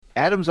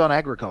Adams on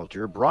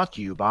Agriculture brought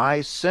to you by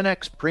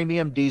Cenex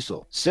Premium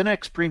Diesel.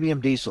 Cenex Premium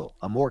Diesel,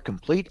 a more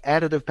complete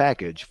additive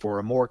package for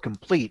a more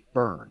complete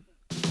burn.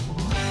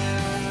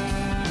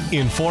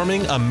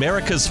 Informing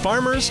America's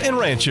farmers and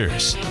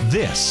ranchers.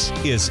 This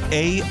is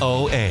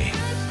AOA,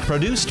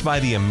 produced by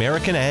the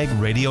American Ag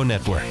Radio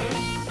Network.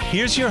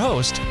 Here's your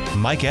host,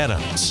 Mike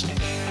Adams.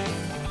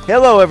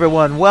 Hello,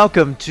 everyone.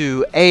 Welcome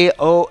to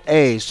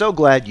AOA. So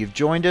glad you've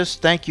joined us.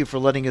 Thank you for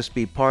letting us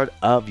be part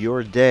of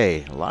your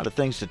day. A lot of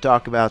things to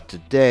talk about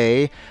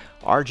today.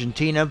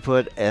 Argentina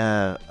put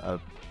a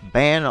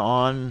ban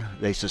on,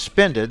 they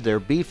suspended their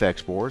beef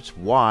exports.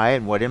 Why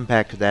and what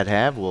impact could that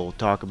have? We'll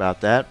talk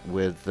about that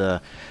with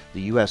the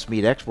U.S.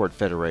 Meat Export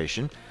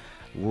Federation.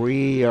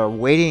 We are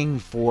waiting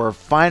for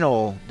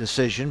final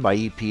decision by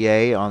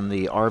EPA on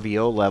the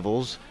RVO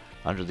levels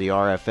under the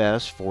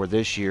RFS for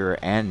this year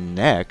and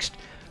next.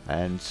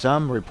 And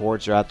some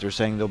reports are out there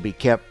saying they'll be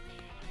kept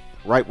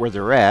right where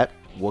they're at.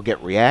 We'll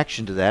get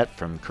reaction to that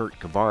from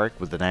Kovarik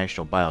with the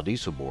National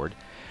Biodiesel Board.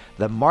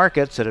 The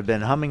markets that have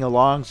been humming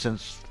along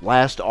since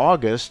last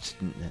August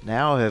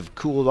now have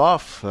cooled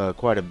off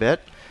quite a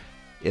bit.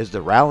 Is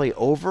the rally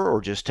over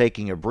or just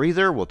taking a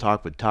breather? We'll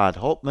talk with Todd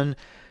Hultman,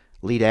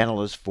 lead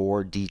analyst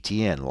for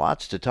DTN.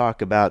 Lots to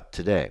talk about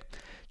today.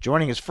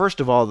 Joining us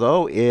first of all,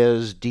 though,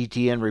 is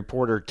DTN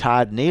reporter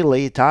Todd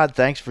Neely. Todd,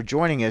 thanks for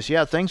joining us.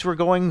 Yeah, things were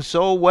going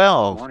so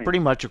well, pretty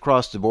much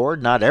across the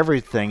board. Not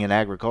everything in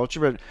agriculture,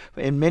 but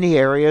in many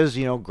areas,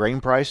 grain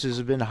prices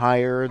have been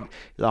higher.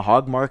 The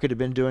hog market had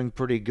been doing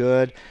pretty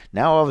good.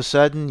 Now, all of a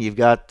sudden, you've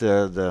got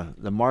the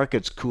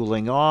markets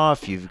cooling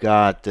off. You've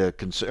got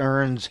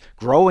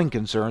growing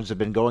concerns have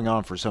been going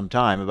on for some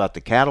time about the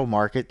cattle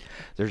market.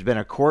 There's been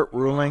a court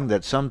ruling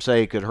that some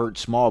say could hurt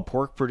small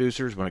pork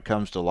producers when it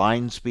comes to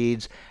line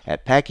speeds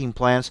at packing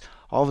plants.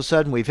 All of a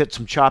sudden, we've hit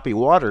some choppy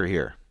water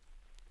here.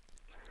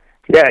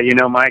 Yeah,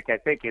 Mike, I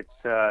think it's,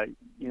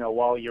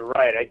 while you're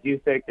right, I do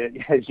think that,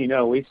 as you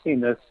know, we've seen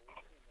this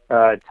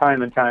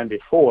time and time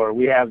before.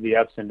 We have the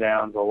ups and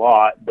downs a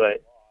lot,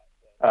 but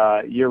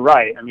you're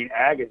right. I mean,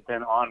 ag has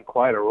been on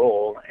quite a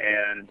roll,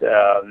 and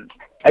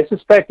I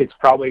suspect it's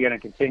probably going to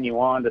continue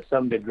on to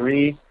some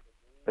degree,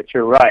 but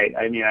you're right.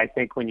 I mean, I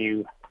think when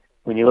you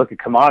look at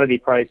commodity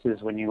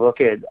prices, when you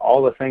look at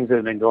all the things that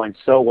have been going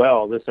so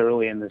well this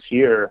early in this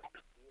year,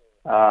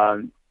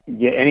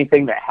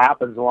 anything that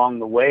happens along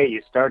the way,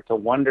 you start to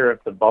wonder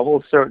if the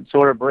bubble's sort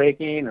of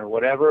breaking or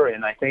whatever.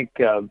 And I think,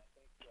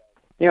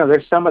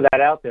 there's some of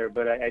that out there,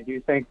 but I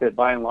do think that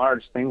by and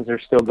large, things are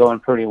still going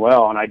pretty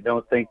well. And I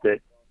don't think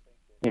that,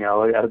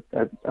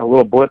 a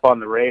little blip on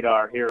the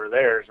radar here or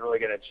there is really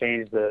going to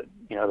change the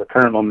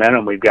current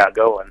momentum we've got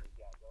going.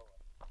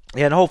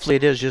 And hopefully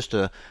it is just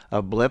a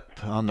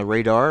blip on the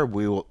radar.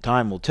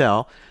 Time will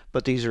tell.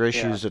 But these are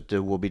issues that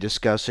we'll be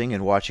discussing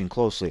and watching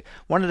closely.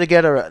 Wanted to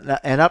get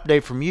an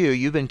update from you.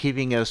 You've been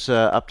keeping us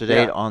up to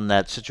date on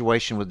that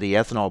situation with the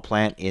ethanol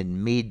plant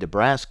in Meade,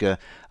 Nebraska.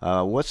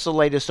 What's the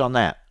latest on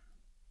that?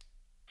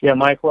 Yeah,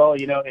 Mike, well,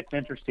 it's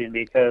interesting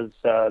because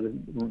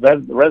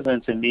the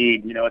residents in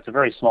Meade, it's a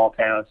very small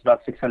town. It's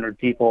about 600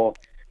 people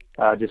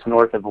just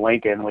north of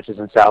Lincoln, which is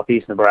in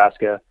southeast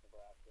Nebraska.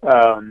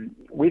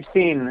 We've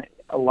seen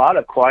a lot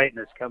of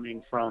quietness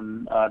coming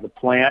from the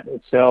plant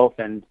itself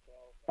and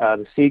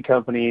the seed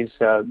companies.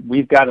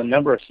 We've got a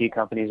number of seed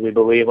companies we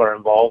believe are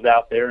involved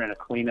out there in a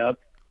cleanup.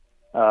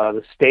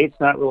 The state's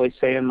not really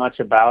saying much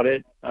about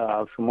it.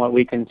 From what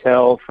we can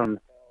tell from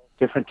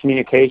different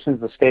communications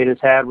the state has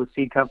had with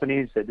seed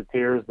companies, it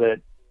appears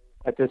that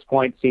at this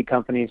point seed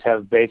companies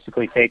have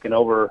basically taken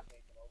over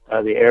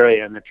the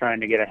area and they're trying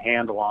to get a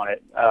handle on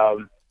it.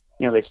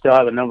 They still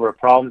have a number of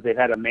problems. They've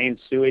had a main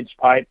sewage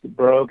pipe that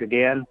broke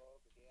again.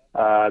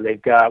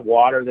 They've got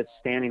water that's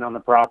standing on the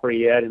property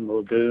yet in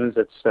lagoons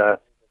that's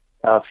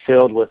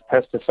filled with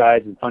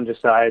pesticides and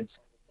fungicides.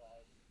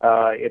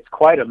 It's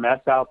quite a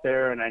mess out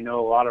there, and I know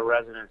a lot of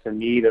residents in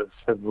Meade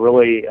have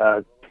really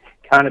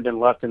kind of been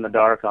left in the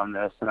dark on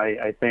this. And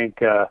I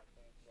think,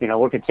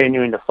 we're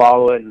continuing to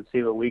follow it and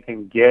see what we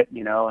can get,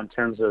 in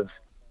terms of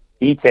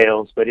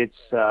details. But it's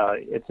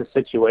a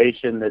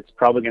situation that's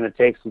probably going to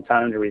take some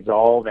time to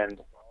resolve, and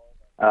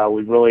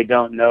we really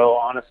don't know,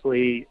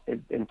 honestly,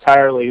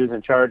 entirely who's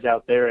in charge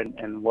out there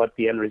and what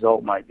the end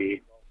result might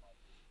be.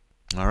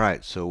 All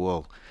right, so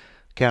we'll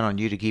count on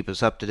you to keep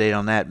us up to date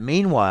on that.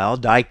 Meanwhile,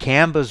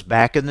 dicamba's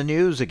back in the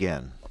news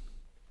again.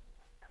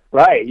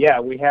 Right, yeah.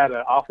 We had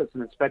an Office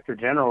of Inspector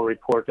General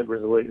report that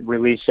was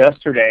released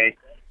yesterday,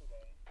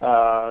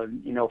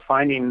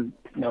 finding,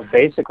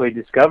 basically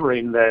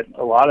discovering that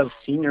a lot of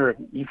senior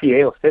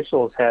EPA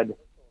officials had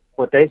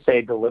what they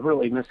say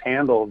deliberately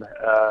mishandled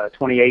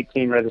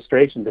 2018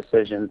 registration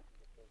decision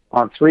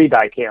on 3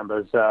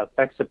 dicambas,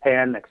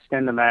 Fexapen,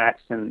 Extendamax,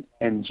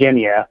 and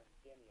Genia.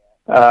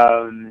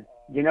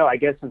 I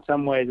guess in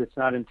some ways it's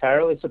not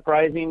entirely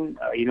surprising.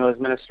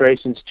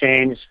 Administrations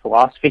change,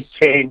 philosophies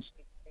change,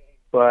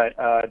 but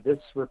this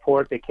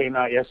report that came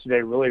out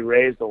yesterday really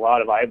raised a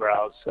lot of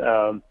eyebrows.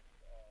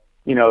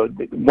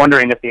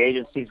 wondering if the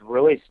agency's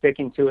really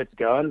sticking to its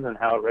guns and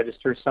how it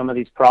registers some of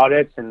these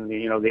products and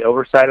the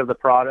oversight of the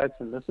products.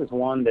 And this is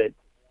one that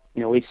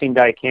we've seen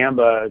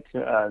dicamba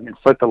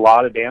inflict a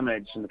lot of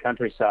damage in the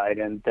countryside,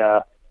 and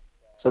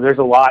so there's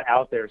a lot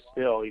out there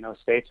still.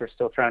 States are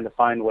still trying to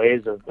find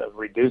ways of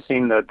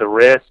reducing the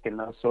risk and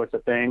those sorts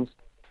of things.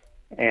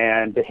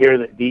 And to hear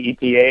that the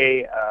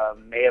EPA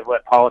may have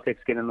let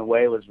politics get in the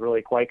way was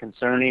really quite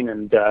concerning.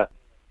 And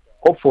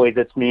hopefully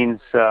this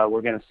means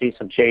we're going to see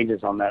some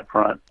changes on that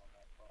front.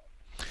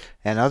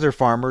 And other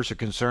farmers are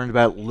concerned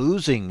about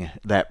losing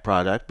that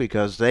product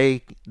because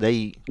they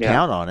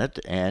count on it,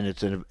 and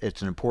it's an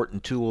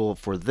important tool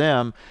for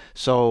them.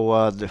 So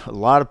a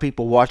lot of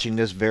people watching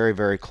this very,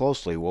 very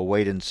closely. We'll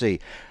wait and see.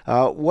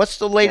 What's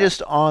the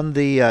latest on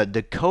the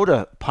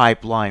Dakota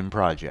pipeline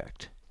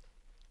project?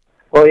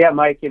 Well, yeah,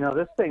 Mike,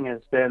 this thing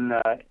has been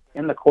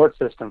in the court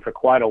system for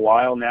quite a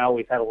while now.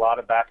 We've had a lot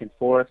of back and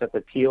forth at the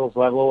appeals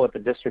level, at the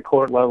district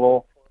court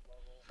level.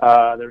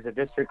 There's a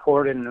district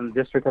court in the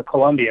District of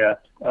Columbia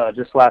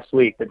just last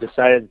week that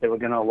decided that they were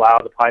going to allow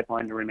the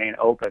pipeline to remain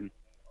open.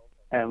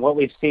 And what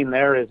we've seen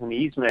there is an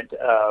easement.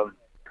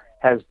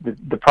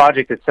 The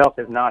project itself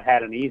has not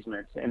had an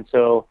easement. And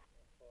so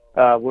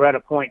we're at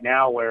a point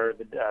now where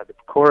the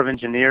Corps of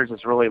Engineers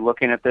is really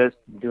looking at this,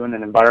 doing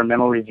an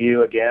environmental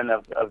review again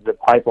of the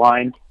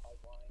pipeline.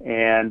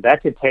 And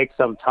that could take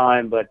some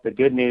time, but the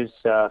good news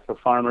for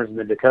farmers in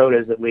the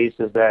Dakotas, at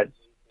least, is that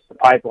the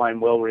pipeline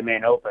will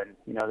remain open.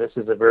 This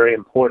is a very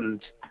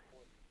important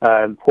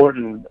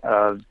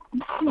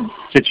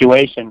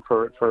situation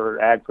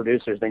for ag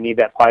producers. They need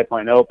that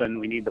pipeline open.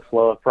 We need the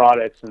flow of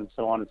products and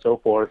so on and so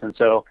forth. And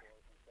so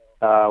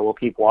we'll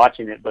keep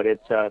watching it. But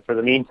it's for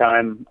the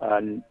meantime,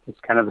 it's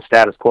kind of the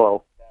status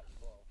quo.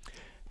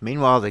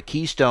 Meanwhile, the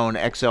Keystone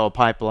XL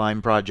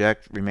pipeline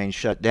project remains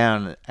shut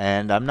down,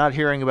 and I'm not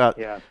hearing about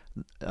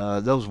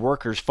those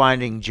workers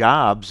finding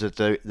jobs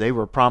that they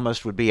were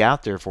promised would be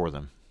out there for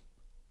them.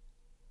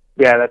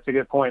 Yeah, that's a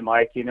good point,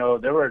 Mike.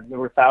 There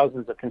were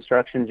thousands of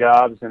construction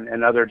jobs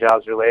and other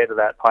jobs related to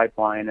that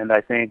pipeline, and I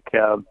think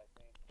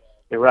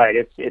you're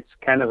right. It's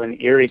kind of an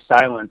eerie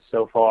silence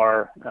so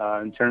far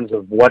in terms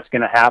of what's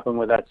going to happen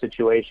with that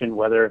situation,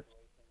 whether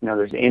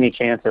there's any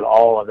chance at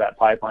all of that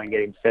pipeline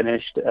getting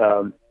finished.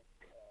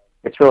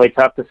 It's really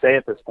tough to say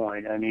at this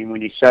point. I mean,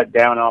 when you shut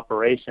down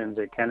operations,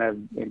 it kind of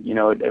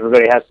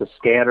everybody has to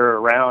scatter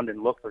around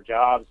and look for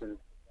jobs and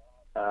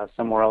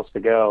somewhere else to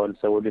go, and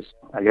so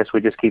I guess we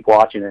just keep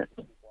watching it.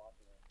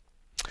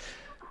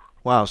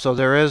 Wow, so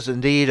there is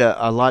indeed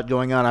a lot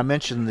going on. I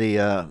mentioned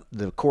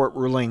the court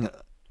ruling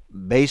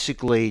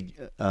basically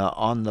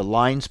on the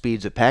line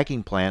speeds at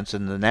packing plants,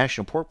 and the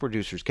National Pork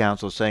Producers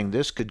Council saying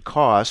this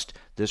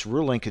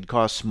ruling could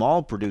cost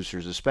small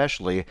producers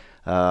especially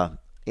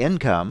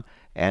income,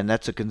 and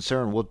that's a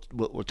concern.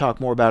 We'll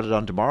talk more about it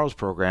on tomorrow's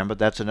program, but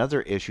that's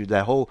another issue.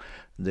 That whole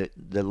the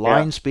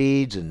line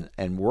speeds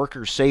and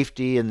worker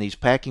safety in these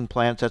packing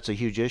plants, that's a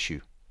huge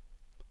issue.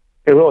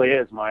 It really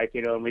is, Mike.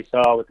 And we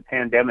saw with the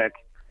pandemic,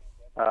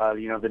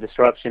 the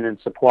disruption in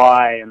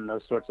supply and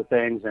those sorts of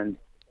things, and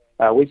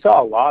we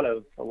saw a lot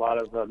of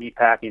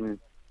meatpacking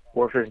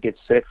workers get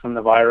sick from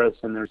the virus,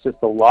 and there's just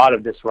a lot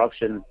of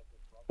disruption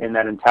in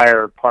that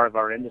entire part of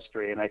our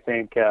industry. And I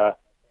think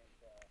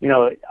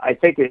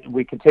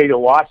we continue to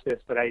watch this,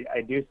 but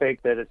I do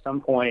think that at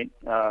some point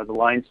the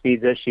line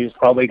speeds issue is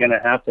probably going to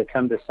have to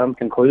come to some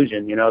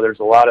conclusion. There's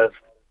a lot of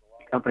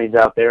companies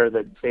out there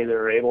that say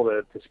they're able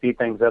to speed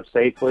things up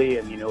safely,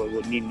 and it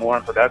would need more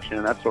in production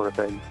and that sort of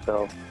thing.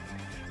 So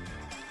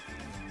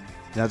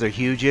another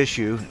huge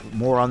issue.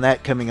 More on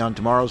that coming on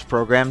tomorrow's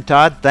program.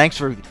 Todd, thanks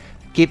for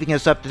keeping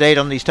us up to date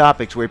on these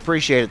topics. We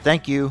appreciate it.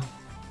 Thank you.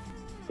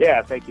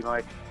 Yeah, thank you,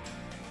 Mike.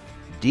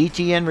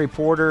 DTN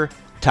reporter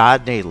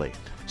Todd Nadley.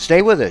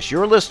 Stay with us.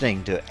 You're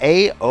listening to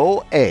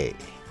AOA.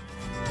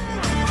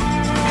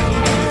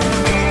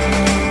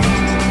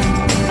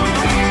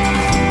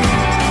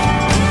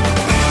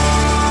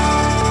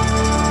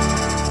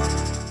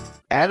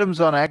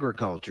 Adams on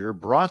Agriculture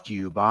brought to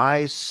you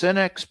by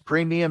Cenex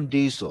Premium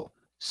Diesel.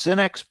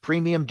 Cenex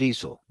Premium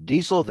Diesel.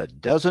 Diesel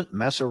that doesn't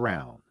mess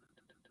around.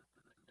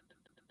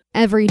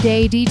 Every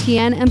day,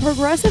 DTN and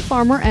Progressive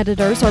Farmer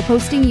editors are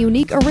posting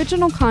unique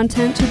original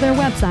content to their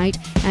website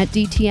at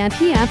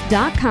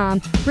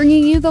dtnpf.com,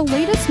 bringing you the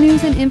latest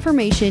news and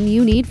information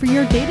you need for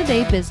your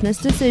day-to-day business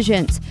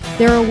decisions.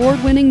 Their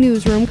award-winning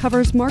newsroom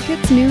covers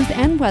markets, news,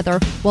 and weather,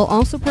 while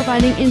also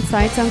providing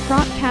insights on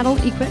crop, cattle,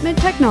 equipment,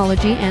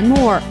 technology, and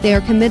more. They are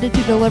committed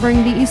to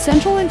delivering the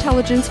essential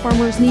intelligence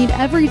farmers need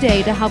every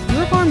day to help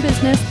your farm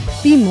business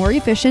be more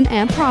efficient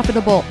and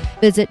profitable.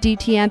 Visit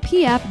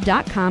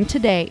dtnpf.com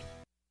today.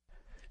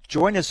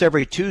 Join us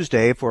every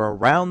Tuesday for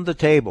Around the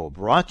Table,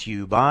 brought to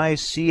you by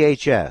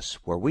CHS,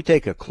 where we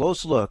take a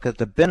close look at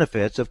the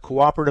benefits of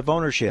cooperative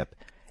ownership.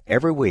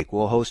 Every week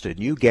we'll host a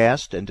new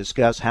guest and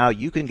discuss how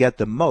you can get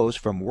the most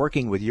from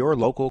working with your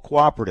local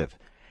cooperative.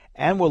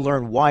 And we'll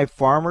learn why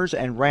farmers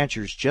and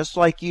ranchers just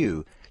like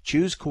you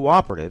choose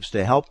cooperatives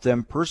to help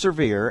them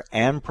persevere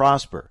and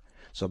prosper.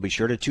 So be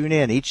sure to tune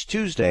in each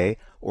Tuesday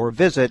or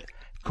visit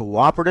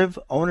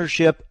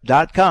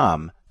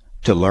cooperativeownership.com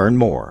to learn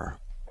more.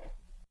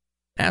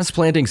 As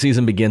planting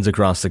season begins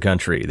across the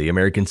country, the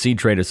American Seed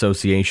Trade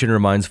Association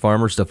reminds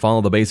farmers to follow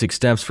the basic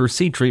steps for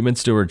seed treatment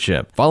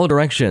stewardship. Follow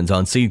directions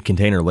on seed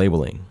container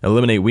labeling.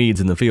 Eliminate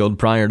weeds in the field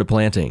prior to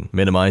planting.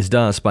 Minimize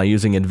dust by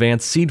using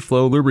advanced seed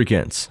flow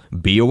lubricants.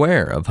 Be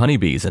aware of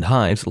honeybees and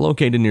hives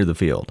located near the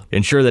field.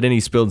 Ensure that any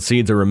spilled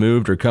seeds are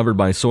removed or covered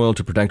by soil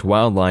to protect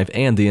wildlife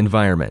and the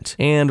environment.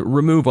 And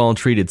remove all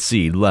treated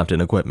seed left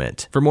in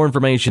equipment. For more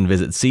information,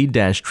 visit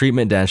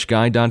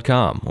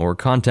seed-treatment-guide.com or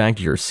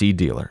contact your seed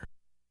dealer.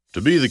 To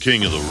be the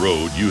king of the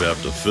road, you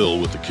have to fill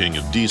with the king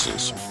of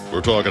diesels.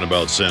 We're talking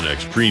about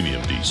Cenex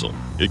Premium Diesel.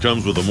 It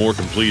comes with a more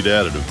complete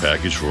additive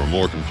package for a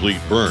more complete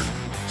burn.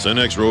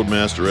 Cenex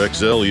Roadmaster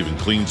XL even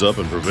cleans up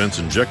and prevents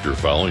injector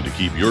fouling to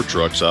keep your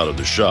trucks out of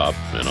the shop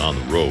and on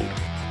the road.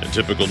 And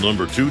typical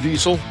number 2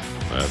 diesel?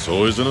 That's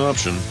always an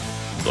option.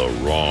 The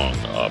wrong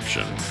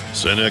option.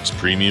 Cenex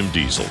Premium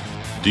Diesel.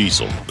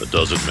 Diesel that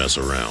doesn't mess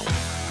around.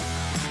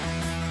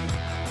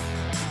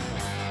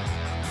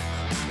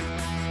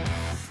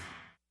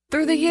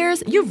 Through the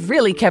years, you've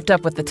really kept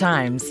up with the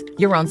times.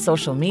 You're on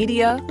social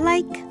media.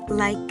 Like,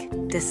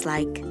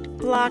 dislike,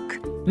 block.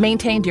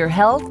 Maintained your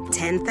health.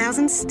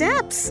 10,000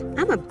 steps.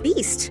 I'm a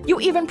beast. You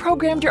even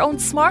programmed your own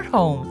smart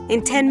home.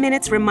 In 10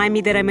 minutes, remind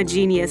me that I'm a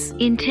genius.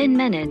 In 10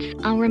 minutes,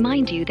 I'll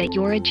remind you that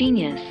you're a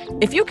genius.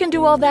 If you can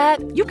do all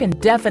that, you can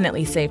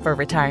definitely save for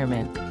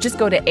retirement. Just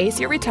go to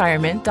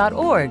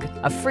aceyourretirement.org,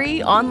 a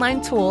free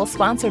online tool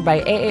sponsored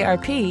by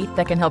AARP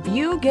that can help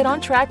you get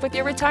on track with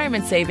your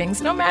retirement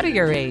savings no matter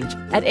your age.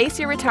 At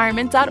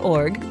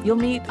aceyourretirement.org, you'll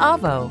meet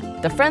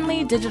Avo, the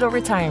friendly digital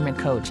retirement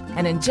coach,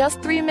 and in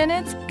just 3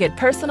 minutes, get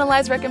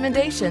personalized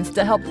recommendations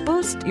to help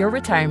boost your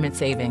retirement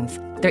savings.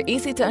 They're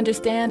easy to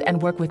understand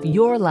and work with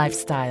your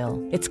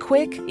lifestyle. It's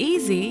quick,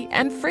 easy,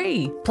 and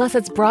free. Plus,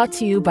 it's brought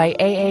to you by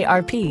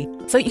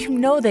AARP, so you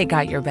know they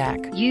got your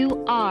back.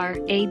 You are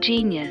a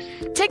genius.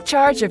 Take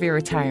charge of your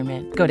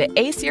retirement. Go to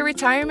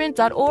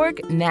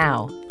aceyourretirement.org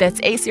now.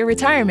 That's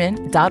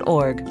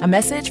aceyourretirement.org. A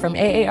message from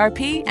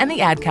AARP and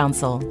the Ad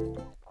Council.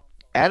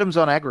 Adams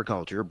on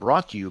Agriculture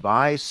brought to you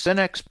by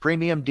Cenex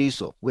Premium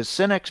Diesel. With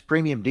Cenex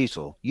Premium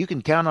Diesel, you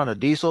can count on a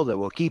diesel that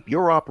will keep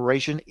your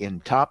operation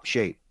in top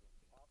shape.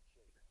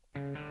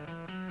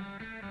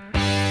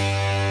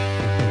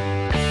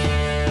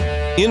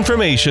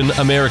 Information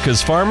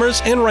America's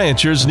farmers and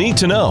ranchers need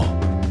to know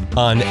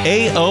on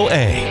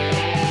AOA.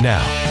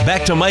 Now,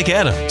 back to Mike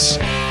Adams.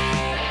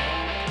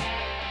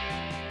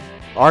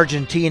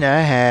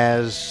 Argentina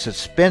has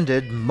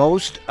suspended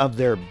most of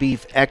their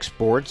beef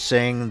exports,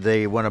 saying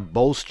they want to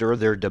bolster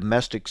their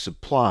domestic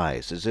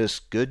supplies. Is this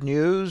good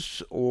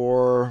news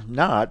or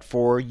not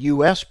for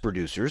U.S.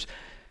 producers?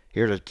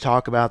 Here to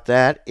talk about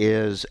that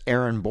is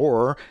Erin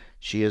Borror.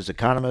 She is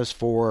economist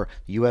for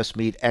U.S.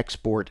 Meat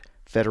Export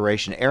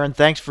Federation. Erin,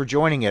 thanks for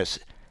joining us.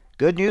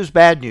 Good news,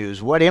 bad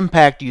news. What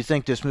impact do you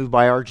think this move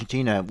by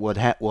Argentina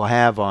will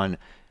have on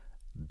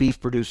beef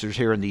producers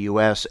here in the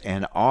U.S.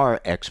 and our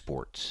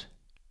exports?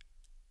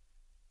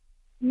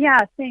 Yeah,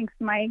 thanks,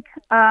 Mike.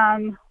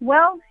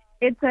 Well,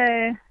 it's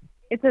a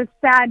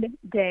sad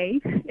day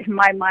in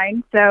my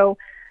mind. So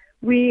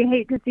we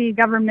hate to see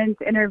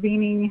governments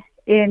intervening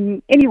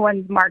in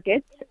anyone's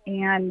markets,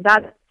 and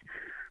that's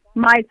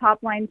my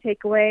top line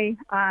takeaway.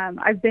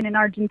 I've been in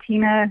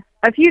Argentina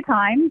a few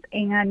times,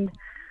 and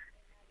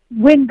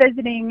when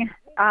visiting,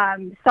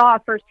 saw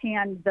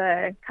firsthand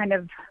the kind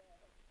of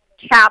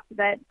cap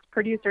that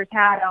producers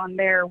had on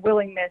their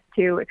willingness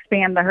to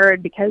expand the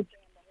herd, because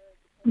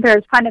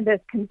there's kind of this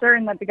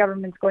concern that the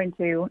government's going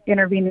to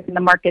intervene in the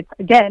markets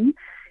again.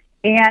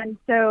 And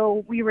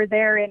so we were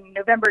there in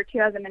November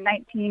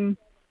 2019,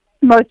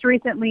 most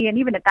recently, and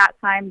even at that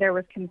time there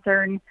was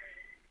concern,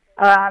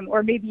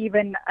 or maybe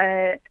even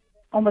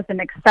almost an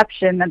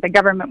exception, that the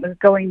government was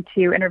going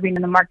to intervene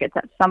in the markets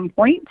at some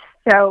point.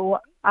 So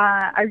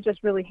I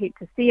just really hate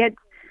to see it.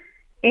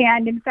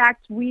 And in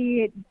fact,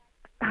 we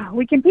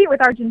compete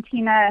with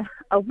Argentina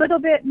a little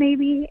bit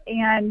maybe,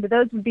 and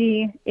those would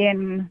be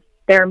in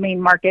their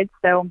main markets.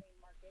 So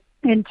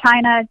in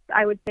China,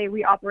 I would say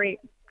we operate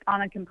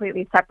on a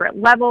completely separate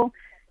level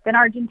than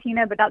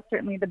Argentina, but that's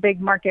certainly the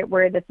big market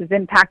where this is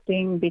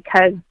impacting,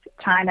 because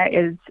China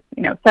is,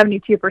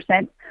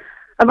 72%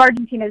 of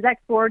Argentina's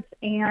exports,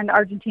 and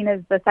Argentina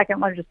is the second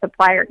largest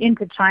supplier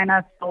into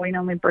China, following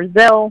only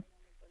Brazil.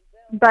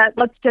 But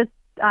let's just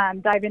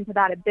dive into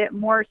that a bit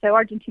more. So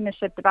Argentina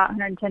shipped about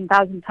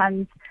 110,000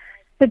 tons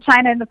to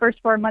China in the first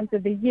 4 months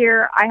of the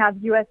year. I have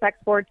U.S.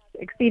 exports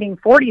exceeding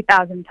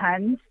 40,000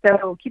 tons.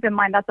 So keep in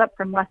mind that's up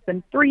from less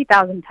than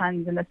 3,000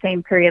 tons in the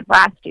same period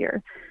last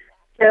year.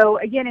 So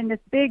again, in this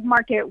big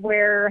market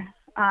where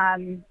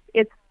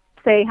it's,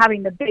 say,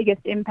 having the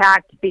biggest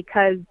impact,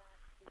 because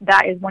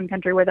that is one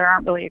country where there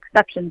aren't really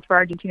exceptions for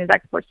Argentina's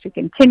exports to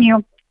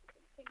continue.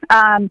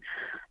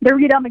 The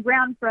read on the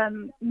ground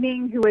from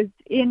Ming, who was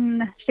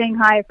in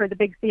Shanghai for the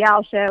big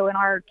Siao show and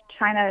our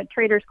China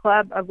Traders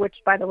Club, of which,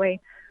 by the way,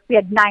 we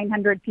had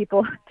 900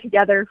 people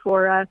together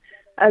for a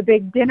a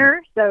big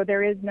dinner, so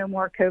there is no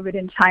more COVID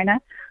in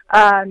China.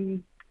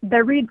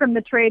 The read from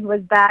the trade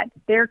was that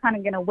they're kind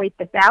of going to wait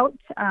this out.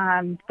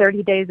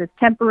 30 days is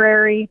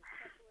temporary.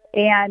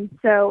 And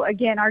so,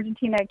 again,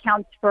 Argentina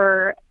accounts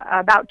for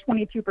about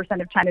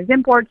 22% of China's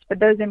imports, but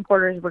those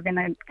importers were going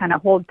to kind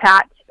of hold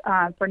pat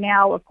for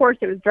now. Of course,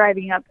 it was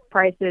driving up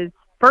prices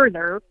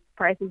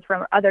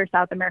from other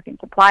South American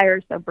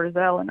suppliers, so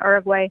Brazil and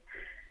Uruguay.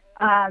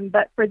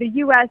 But for the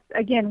U.S.,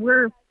 again,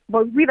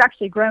 we've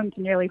actually grown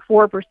to nearly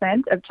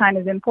 4% of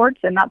China's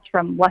imports, and that's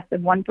from less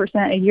than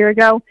 1% a year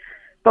ago.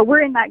 But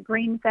we're in that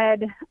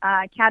grain-fed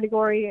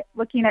category.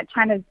 Looking at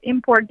China's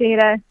import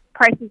data,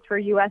 prices for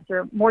U.S.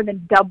 are more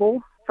than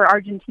double for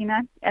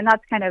Argentina, and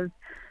that's kind of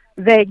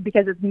vague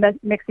because it's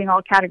mixing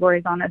all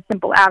categories on a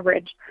simple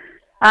average.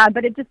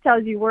 But it just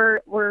tells you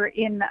we're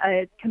in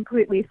a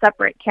completely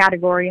separate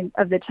category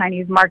of the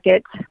Chinese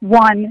market.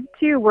 1,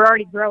 2, we're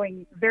already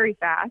growing very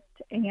fast,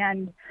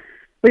 and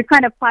we've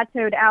kind of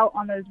plateaued out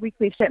on those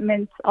weekly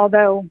shipments,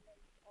 although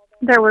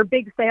there were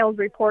big sales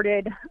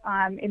reported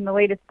in the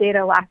latest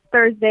data last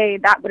Thursday.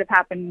 That would have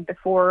happened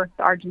before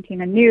the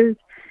Argentina news,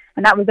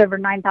 and that was over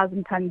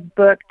 9,000 tons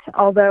booked,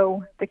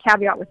 although the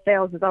caveat with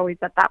sales is always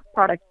that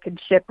product could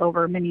ship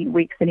over many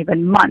weeks and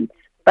even months.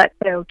 But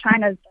so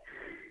China's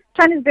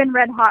been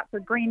red hot for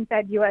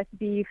grain-fed U.S.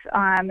 beef,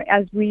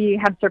 as we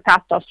have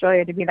surpassed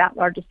Australia to be that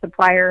largest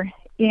supplier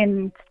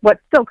in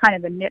what's still kind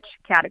of a niche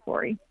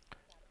category.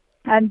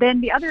 And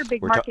then the other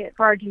big market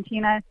for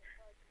Argentina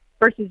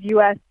versus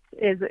U.S.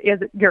 is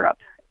Europe,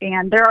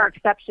 and there are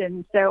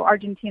exceptions. So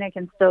Argentina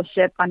can still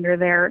ship under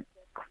their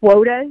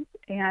quotas,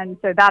 and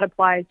so that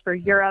applies for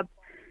Europe,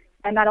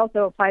 and that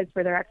also applies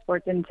for their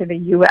exports into the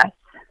U.S.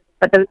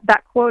 But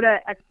that quota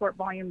export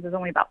volumes is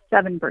only about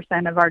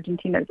 7% of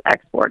Argentina's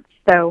exports.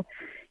 So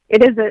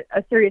it is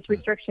a serious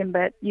restriction,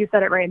 but you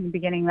said it right in the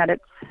beginning that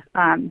it's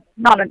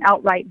not an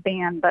outright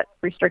ban, but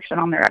restriction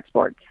on their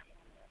exports.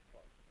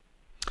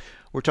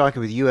 We're talking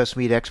with U.S.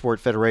 Meat Export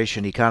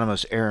Federation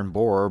economist Erin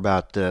Borror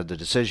about the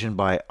decision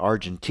by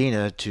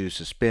Argentina to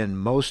suspend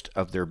most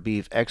of their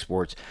beef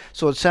exports.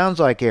 So it sounds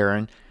like,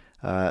 Erin,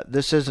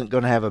 this isn't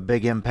going to have a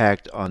big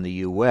impact on the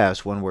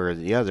U.S. one way or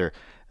the other.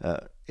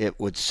 It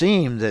would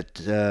seem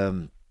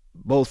that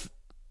both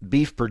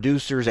beef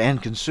producers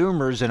and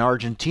consumers in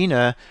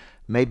Argentina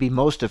may be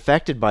most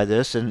affected by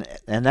this, and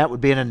that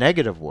would be in a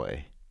negative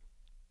way.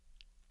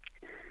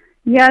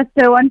 Yeah,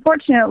 so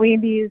unfortunately,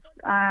 these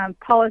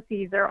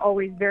policies are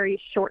always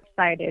very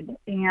short-sighted,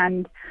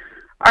 and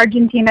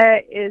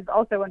Argentina is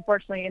also,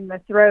 unfortunately, in the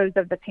throes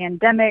of the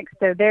pandemic,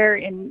 so they're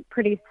in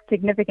pretty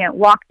significant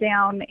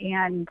lockdown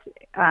and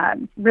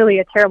really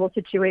a terrible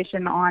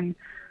situation on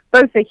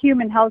both the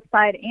human health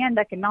side and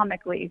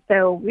economically.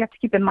 So we have to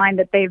keep in mind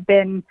that they've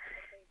been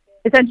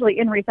essentially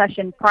in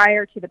recession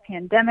prior to the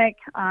pandemic.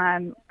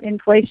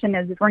 Inflation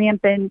is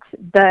rampant.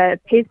 The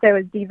peso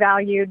is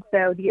devalued,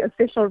 so the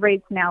official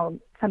rate's now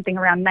something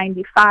around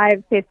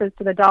 95 pesos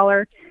to the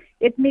dollar.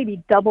 It's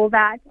maybe double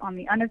that on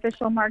the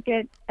unofficial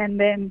market. And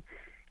then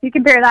you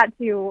compare that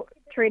to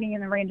trading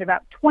in the range of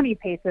about 20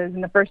 pesos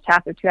in the first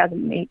half of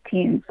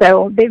 2018.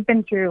 So they've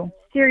been through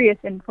serious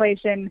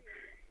inflation.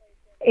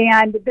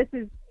 And this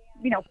is,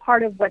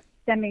 part of what's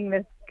stemming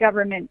this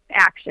government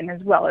action,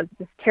 as well as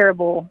this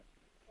terrible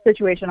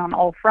situation on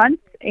all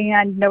fronts.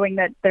 And knowing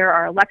that there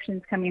are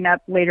elections coming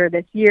up later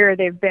this year,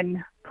 they've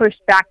been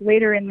pushed back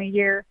later in the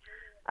year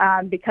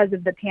because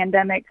of the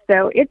pandemic.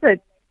 So it's a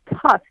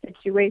tough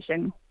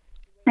situation.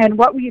 And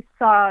what we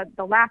saw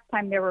the last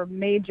time there were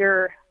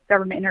major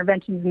government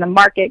interventions in the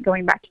market,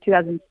 going back to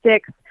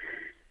 2006,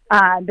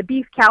 the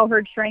beef cow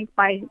herd shrank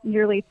by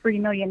nearly 3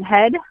 million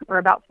head, or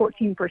about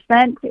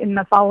 14% in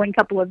the following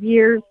couple of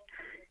years.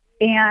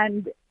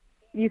 And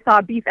you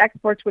saw beef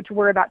exports, which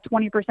were about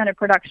 20% of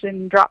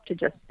production, drop to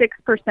just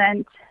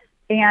 6%.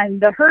 And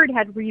the herd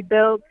had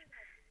rebuilt.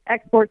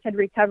 Exports had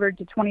recovered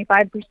to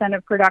 25%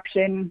 of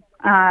production.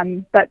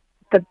 But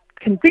the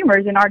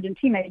consumers in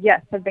Argentina,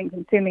 yes, have been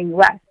consuming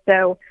less.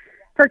 So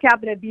per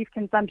capita beef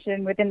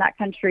consumption within that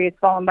country has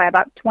fallen by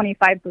about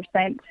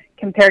 25%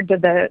 compared to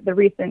the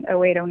recent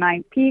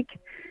 08-09 peak.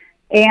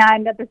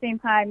 And at the same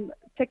time,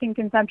 chicken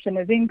consumption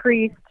has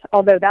increased,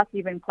 although that's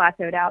even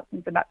plateaued out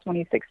since about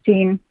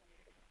 2016.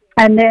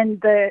 And then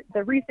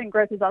the recent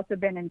growth has also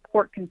been in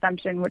pork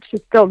consumption, which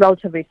is still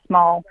relatively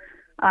small,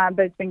 but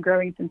it's been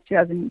growing since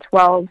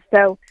 2012.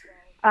 So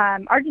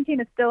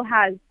Argentina still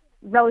has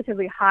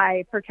relatively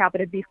high per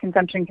capita beef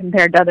consumption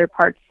compared to other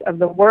parts of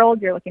the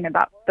world. You're looking at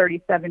about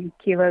 37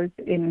 kilos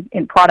in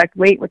product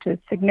weight, which is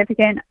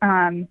significant.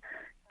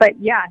 But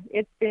yeah,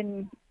 it's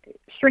been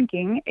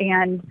shrinking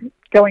and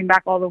going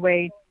back all the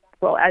way,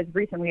 well, as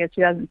recently as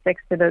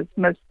 2006 to those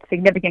most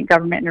significant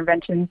government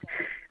interventions.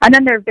 And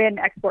then there have been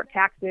export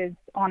taxes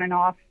on and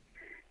off.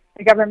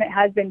 The government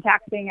has been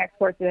taxing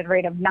exports at a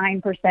rate of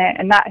 9%,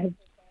 and that has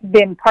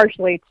been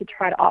partially to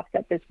try to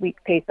offset this weak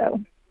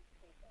peso.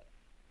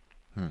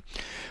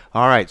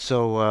 All right,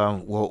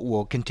 so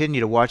we'll continue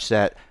to watch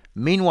that.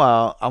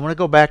 Meanwhile, I want to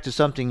go back to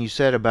something you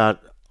said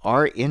about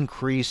our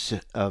increase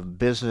of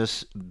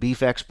business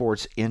beef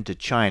exports into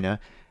China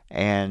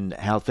and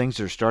how things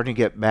are starting to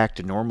get back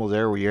to normal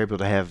there, where you're able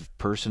to have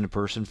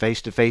person-to-person,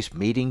 face-to-face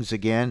meetings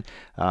again.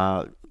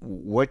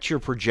 What's your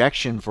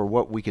projection for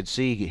what we could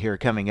see here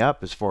coming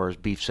up as far as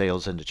beef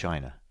sales into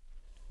China?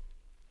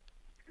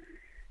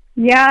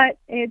 Yeah,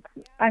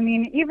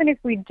 even if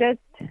we just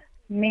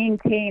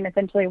maintain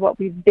essentially what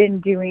we've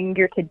been doing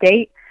year to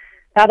date,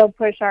 that'll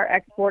push our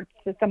exports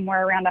to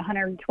somewhere around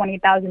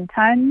 120,000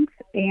 tons,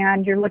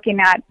 and you're looking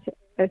at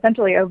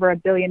essentially over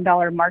 $1 billion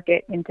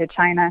market into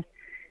China.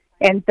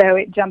 And so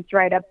it jumps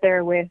right up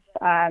there with,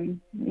 the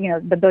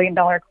 $1 billion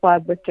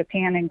club with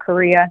Japan and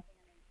Korea.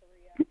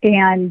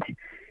 And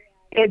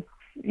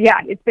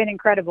it's been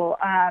incredible.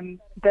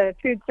 The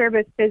food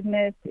service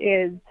business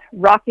is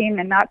rocking,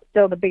 and that's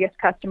still the biggest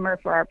customer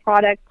for our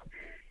product.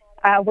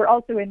 We're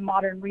also in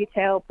modern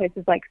retail,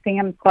 places like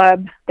Sam's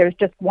Club. There's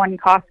just one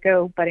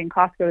Costco, but in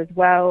Costco as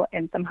well,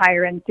 and some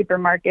higher-end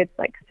supermarkets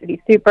like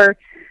City Super.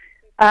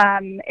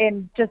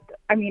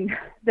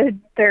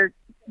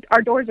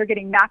 Our doors are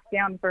getting knocked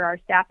down for our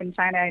staff in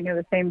China. I know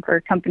the same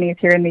for companies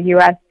here in the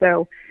U.S.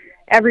 So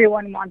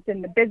everyone wants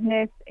in the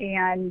business,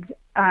 and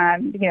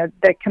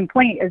the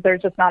complaint is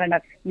there's just not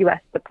enough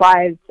U.S.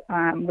 supplies,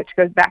 which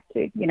goes back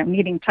to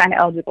needing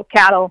China-eligible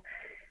cattle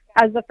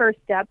as the first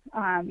step.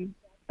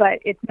 But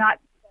it's not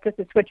just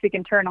a switch we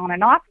can turn on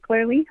and off,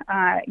 clearly,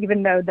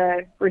 even though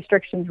the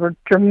restrictions were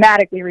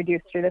dramatically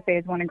reduced through the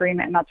Phase 1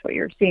 agreement, and that's what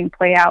you're seeing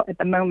play out at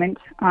the moment.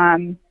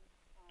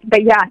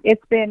 But yeah,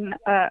 it's been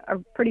a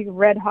pretty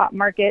red-hot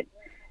market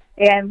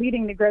and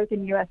leading the growth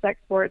in U.S.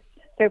 exports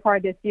so far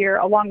this year,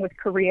 along with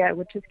Korea,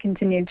 which has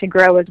continued to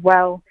grow as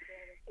well.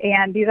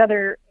 And these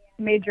other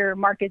major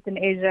markets in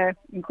Asia,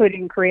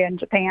 including Korea and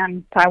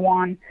Japan,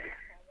 Taiwan,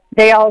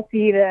 they all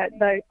see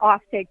the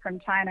offtake from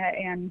China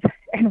and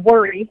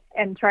worry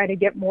and try to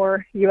get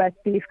more U.S.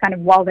 beef kind of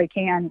while they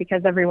can,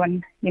 because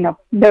everyone,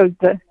 knows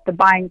the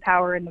buying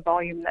power and the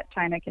volume that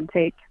China can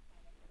take.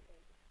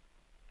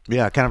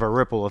 Yeah, kind of a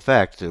ripple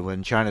effect.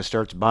 When China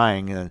starts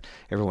buying,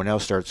 everyone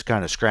else starts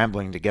kind of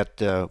scrambling to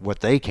get what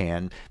they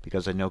can,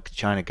 because they know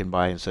China can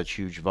buy in such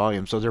huge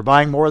volume. So they're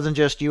buying more than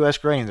just U.S.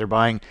 grain. They're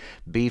buying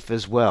beef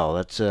as well.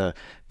 That's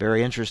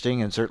very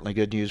interesting and certainly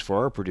good news for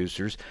our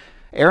producers.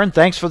 Erin,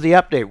 thanks for the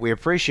update. We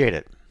appreciate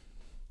it.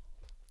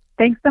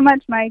 Thanks so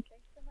much, Mike.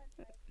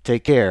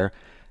 Take care.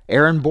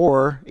 Erin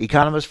Borror,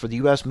 economist for the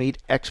U.S. Meat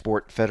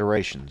Export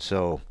Federation.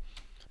 So,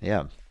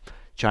 yeah,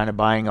 China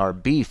buying our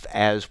beef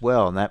as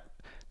well, and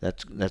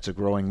that's a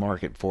growing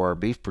market for our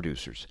beef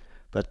producers.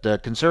 But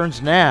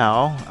concerns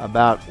now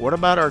what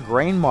about our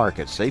grain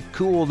markets? They've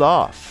cooled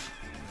off.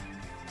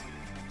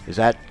 Is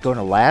that going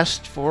to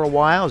last for a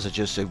while? Is it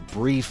just a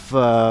brief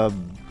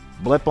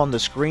blip on the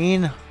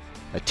screen,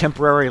 a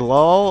temporary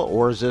lull,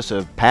 or is this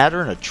a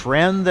pattern, a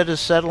trend that is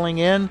settling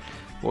in?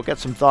 We'll get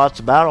some thoughts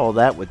about all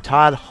that with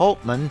Todd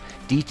Hultman,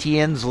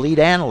 DTN's lead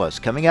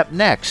analyst, coming up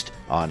next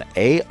on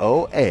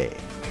AOA.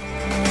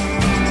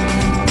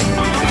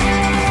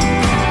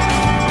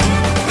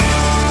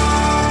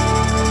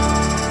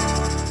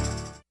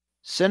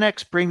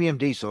 Cenex Premium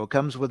Diesel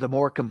comes with a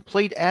more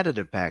complete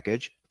additive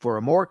package for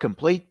a more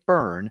complete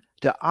burn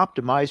to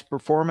optimize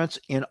performance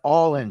in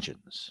all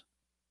engines.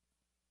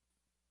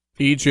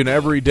 Each and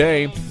every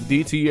day,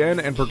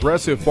 DTN and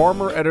Progressive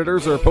Farmer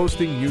editors are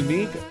posting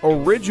unique,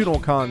 original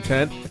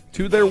content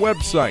to their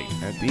website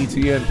at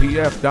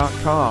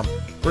dtnpf.com,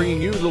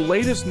 bringing you the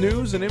latest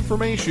news and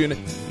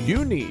information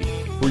you need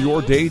for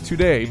your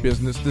day-to-day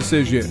business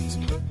decisions.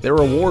 Their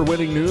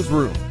award-winning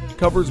newsroom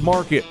covers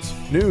markets,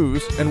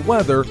 news, and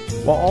weather,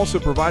 while also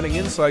providing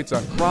insights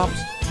on crops,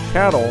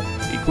 cattle,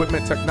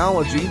 equipment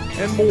technology,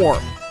 and more.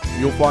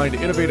 You'll find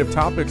innovative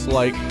topics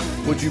like,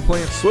 would you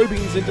plant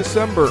soybeans in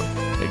December?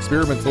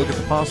 Experiments look at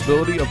the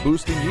possibility of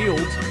boosting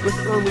yields with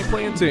early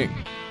planting.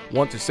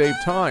 Want to save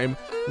time?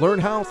 Learn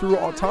how through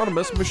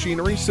autonomous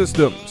machinery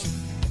systems.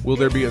 Will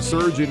there be a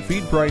surge in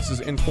feed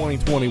prices in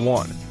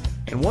 2021?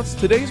 And what's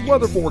today's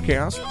weather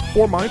forecast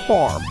for my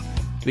farm?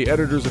 The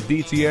editors of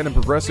DTN and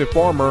Progressive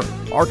Farmer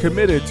are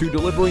committed to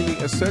delivering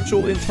the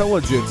essential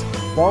intelligence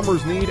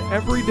farmers need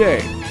every day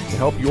to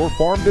help your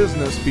farm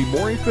business be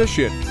more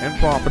efficient and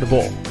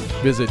profitable.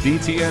 Visit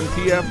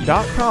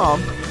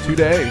dtnpf.com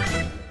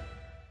today.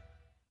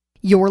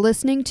 You're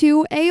listening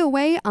to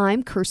AOA.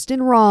 I'm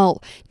Kirsten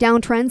Rahl.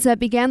 Downtrends that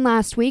began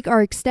last week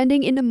are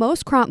extending into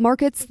most crop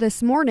markets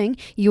this morning.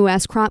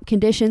 U.S. crop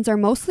conditions are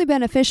mostly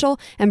beneficial,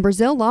 and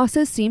Brazil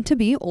losses seem to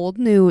be old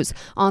news.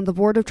 On the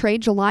Board of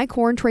Trade, July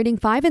corn trading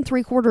 5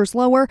 3/4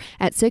 lower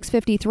at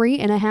 6.53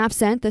 1/2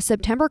 cent. The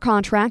September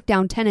contract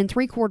down 10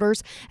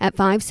 3/4 at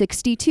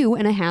 5.62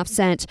 1/2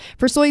 cent.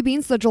 For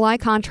soybeans, the July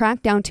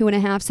contract down 2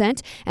 1/2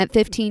 cent at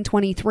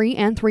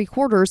 15.23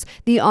 3/4.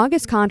 The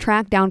August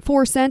contract down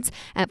 4 cents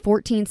at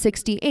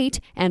 $14.68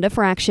 and a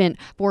fraction.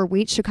 For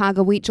wheat,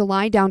 Chicago wheat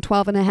July down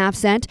 12.5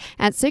 cents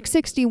at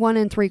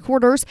 $6.61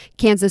 3/4.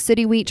 Kansas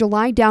City wheat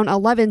July down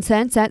 11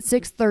 cents at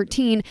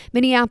 $6.13.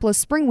 Minneapolis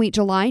spring wheat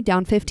July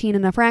down 15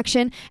 and a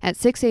fraction at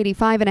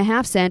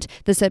 $6.85.5 cents.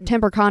 The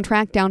September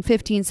contract down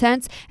 15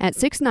 cents at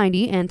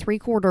 $6.90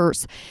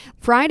 3/4.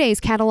 Friday's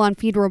cattle on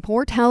feed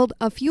report held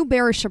a few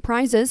bearish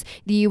surprises.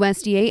 The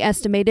USDA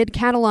estimated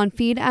cattle on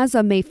feed as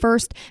of May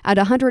 1st at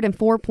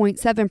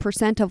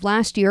 104.7% of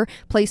last year.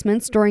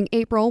 Placements during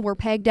April were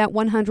pegged at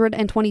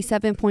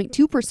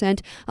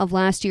 127.2% of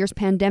last year's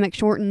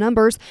pandemic-shortened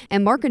numbers,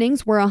 and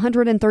marketings were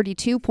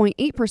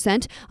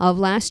 132.8% of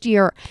last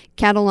year.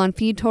 Cattle on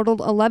feed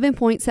totaled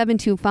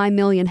 11.725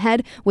 million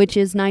head, which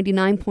is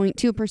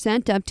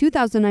 99.2% of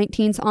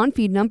 2019's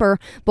on-feed number.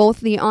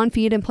 Both the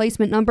on-feed and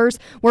placement numbers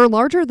were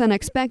larger than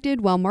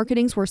expected, while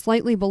marketings were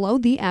slightly below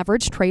the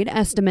average trade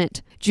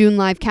estimate. June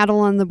live cattle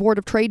on the Board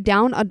of Trade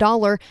down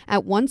 $1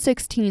 at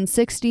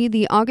 $116.60.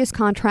 The August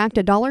contract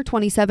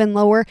 $1.27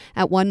 lower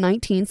at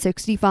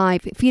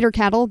 $119.65. Feeder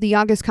cattle, the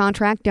August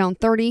contract down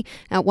 30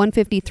 at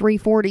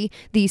 $153.40.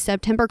 The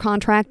September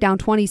contract down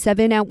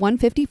 27 at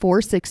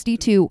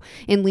 $154.62.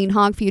 In lean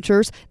hog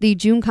futures, the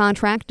June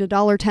contract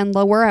 $1.10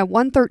 lower at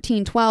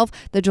 $113.12.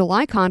 The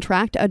July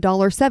contract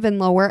 $1.07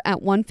 lower at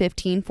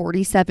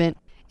 $115.47.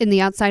 In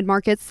the outside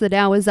markets, the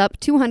Dow is up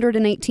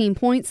 218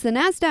 points, the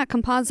Nasdaq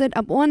Composite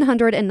up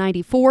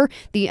 194,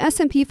 the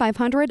S&P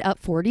 500 up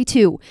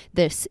 42.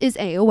 This is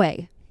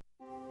AOA.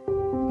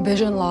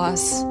 Vision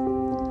loss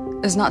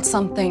is not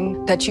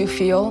something that you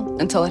feel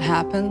until it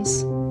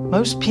happens.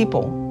 Most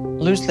people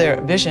lose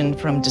their vision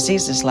from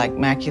diseases like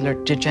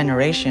macular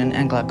degeneration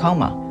and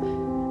glaucoma,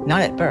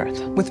 not at birth.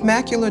 With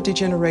macular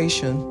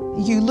degeneration,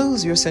 you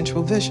lose your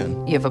central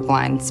vision. You have a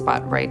blind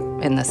spot right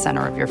in the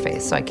center of your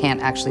face, so I can't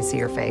actually see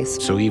your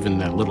face. So even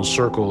that little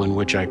circle in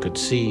which I could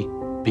see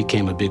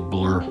became a big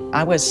blur.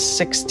 I was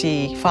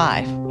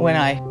 65 when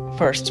I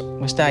first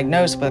was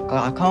diagnosed with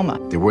glaucoma.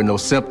 There were no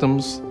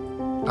symptoms.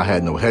 I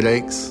had no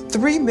headaches.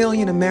 3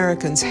 million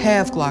Americans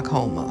have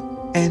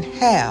glaucoma, and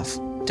half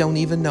don't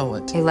even know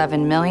it.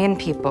 11 million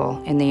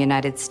people in the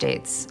United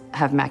States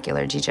have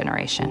macular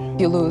degeneration.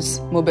 You lose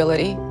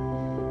mobility,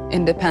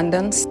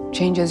 independence,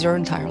 changes your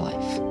entire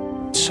life.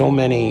 So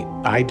many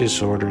eye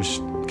disorders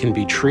can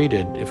be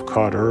treated if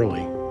caught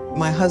early.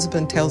 My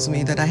husband tells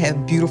me that I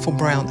have beautiful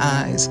brown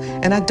eyes,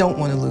 and I don't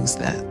want to lose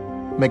that.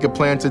 Make a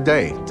plan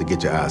today to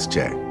get your eyes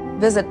checked.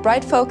 Visit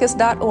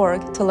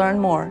brightfocus.org to learn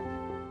more.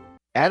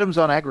 Adams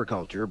on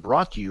Agriculture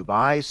brought to you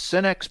by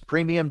Cenex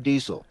Premium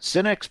Diesel.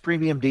 Cenex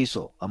Premium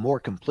Diesel, a more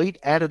complete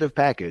additive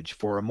package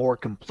for a more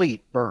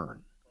complete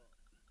burn.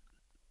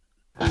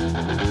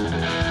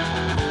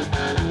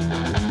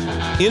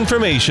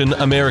 Information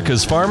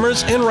America's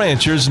farmers and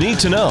ranchers need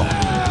to know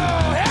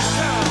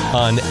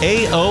on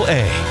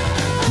AOA.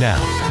 Now,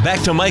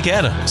 back to Mike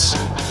Adams.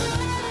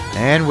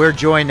 And we're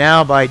joined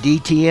now by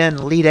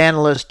DTN lead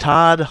analyst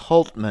Todd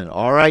Hultman.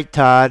 All right,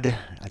 Todd.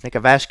 I think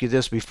I've asked you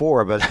this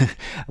before, but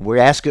we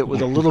ask it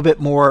with a little bit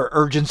more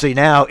urgency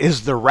now.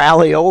 Is the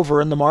rally over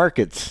in the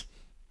markets?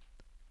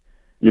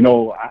 You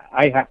know,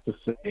 I have to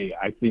say,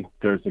 I think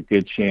there's a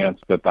good chance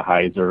that the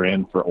highs are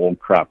in for old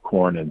crop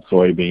corn and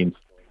soybeans.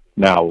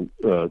 Now,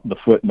 the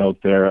footnote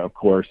there, of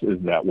course,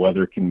 is that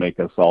weather can make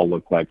us all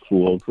look like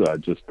fools.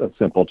 Just a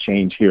simple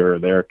change here or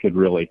there could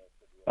really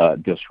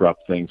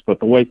disrupt things. But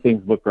the way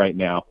things look right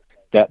now,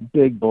 that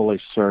big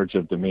bullish surge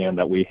of demand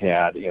that we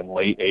had in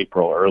late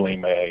April, early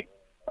May,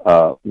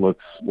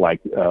 looks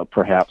like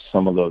perhaps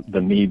some of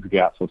the needs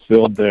got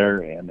fulfilled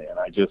there, and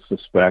I just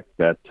suspect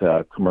that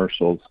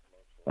commercials,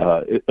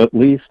 at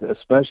least,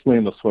 especially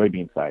in the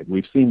soybean side,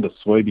 we've seen the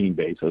soybean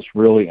basis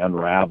really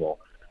unravel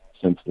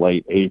since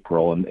late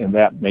April, and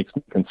that makes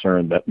me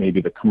concerned that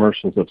maybe the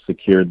commercials have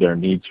secured their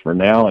needs for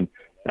now, and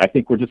I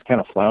think we're just kind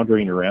of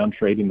floundering around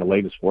trading the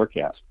latest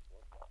forecast.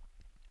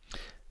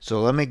 So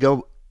let me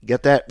go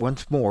get that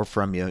once more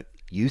from you.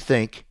 You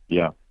think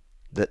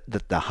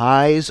that the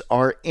highs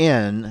are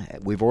in,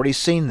 we've already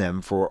seen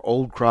them for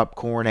old crop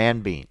corn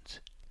and beans?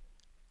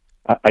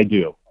 I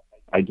do.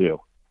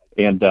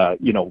 And,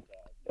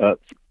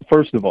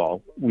 first of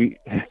all,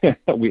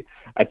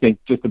 I think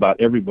just about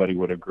everybody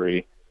would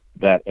agree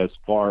that as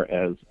far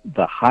as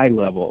the high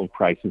level of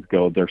prices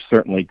go, they're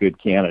certainly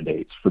good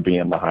candidates for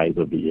being the highs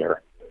of the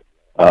year.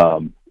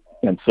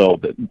 And so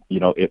that,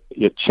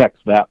 it checks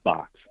that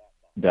box,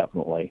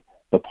 definitely.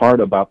 The part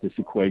about this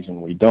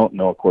equation we don't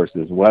know, of course,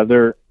 is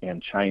weather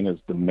and China's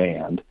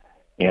demand.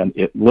 And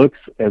it looks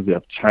as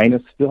if China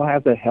still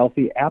has a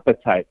healthy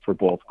appetite for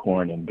both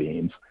corn and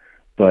beans,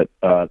 but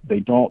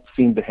they don't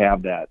seem to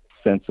have that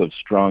sense of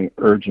strong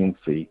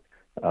urgency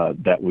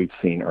that we've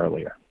seen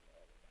earlier.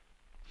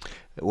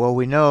 Well,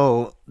 we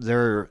know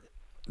there are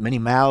many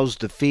mouths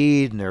to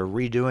feed, and they're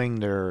redoing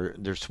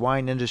their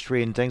swine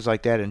industry and things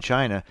like that in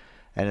China.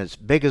 And as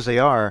big as they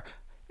are,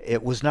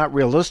 it was not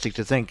realistic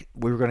to think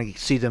we were going to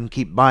see them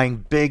keep buying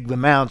big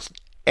amounts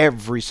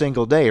every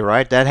single day,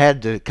 right? That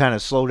had to kind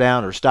of slow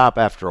down or stop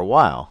after a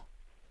while.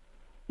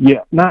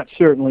 Yeah, not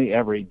certainly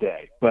every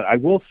day, but I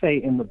will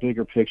say in the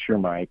bigger picture,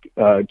 Mike,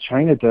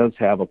 China does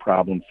have a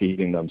problem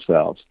feeding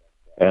themselves.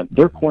 And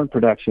their corn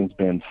production's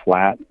been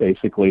flat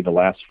basically the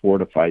last 4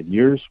 to 5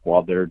 years,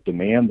 while their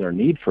demand, their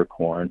need for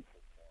corn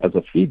as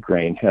a feed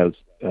grain has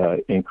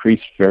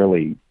increased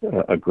fairly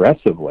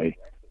aggressively.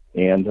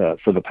 And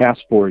for the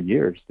past 4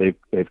 years, they've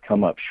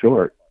come up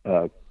short,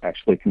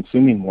 actually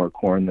consuming more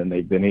corn than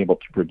they've been able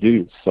to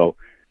produce. So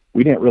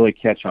we didn't really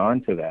catch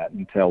on to that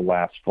until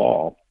last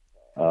fall.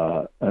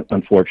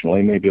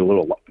 Unfortunately, maybe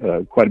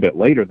quite a bit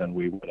later than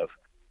we would have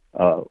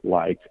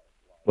liked.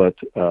 But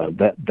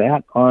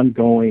that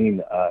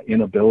ongoing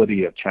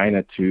inability of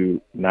China to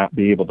not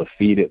be able to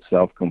feed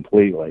itself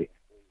completely,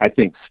 I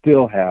think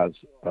still has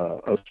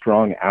a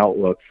strong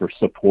outlook for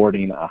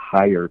supporting a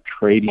higher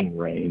trading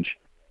range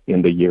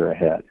in the year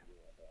ahead.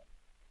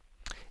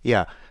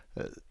 Yeah,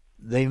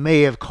 they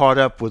may have caught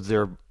up with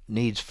their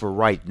needs for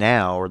right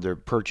now, or their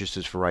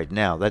purchases for right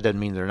now. That doesn't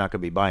mean they're not going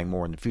to be buying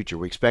more in the future.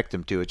 We expect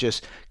them to. It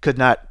just could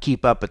not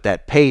keep up at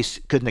that pace.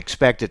 Couldn't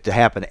expect it to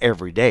happen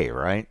every day,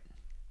 right?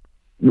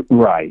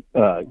 Right.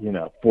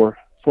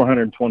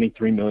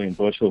 423 million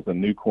bushels of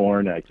new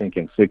corn, I think,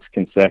 in 6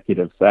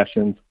 consecutive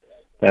sessions.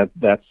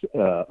 That's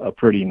a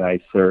pretty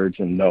nice surge.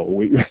 And no,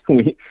 we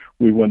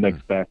wouldn't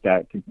expect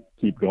that to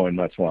keep going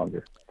much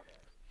longer.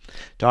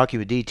 Talking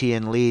with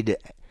DTN lead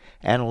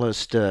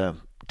analyst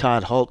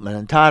Todd Hultman.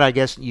 And Todd, I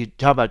guess you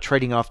talk about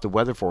trading off the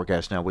weather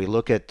forecast now. We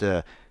look at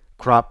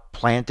crop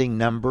planting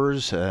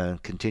numbers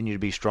continue to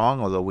be strong,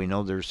 although we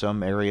know there's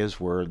some areas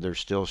where they're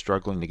still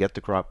struggling to get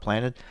the crop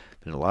planted.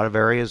 In a lot of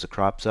areas, the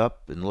crop's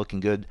up and looking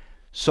good.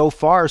 So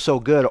far,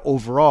 so good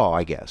overall,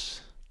 I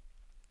guess.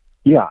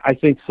 Yeah, I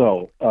think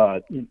so.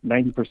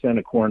 90%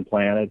 of corn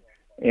planted.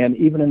 And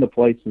even in the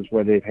places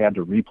where they've had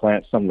to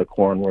replant some of the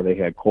corn where they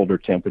had colder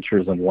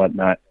temperatures and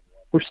whatnot,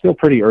 we're still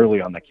pretty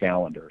early on the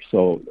calendar.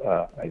 So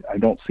I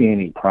don't see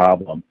any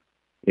problem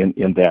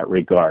in that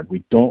regard.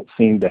 We don't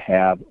seem to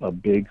have a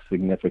big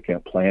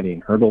significant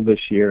planting hurdle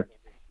this year.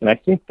 And I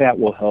think that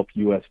will help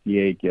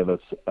USDA give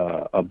us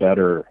a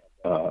better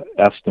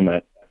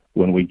estimate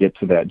when we get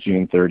to that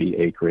June 30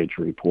 acreage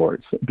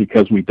reports,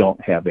 because we don't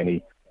have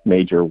any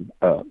major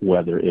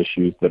weather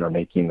issues that are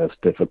making this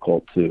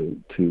difficult to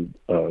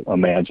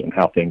imagine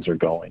how things are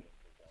going.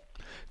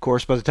 Of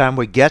course, by the time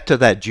we get to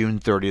that June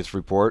 30th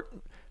report,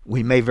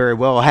 we may very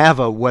well have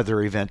a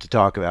weather event to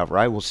talk about,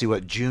 right? We'll see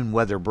what June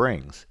weather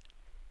brings.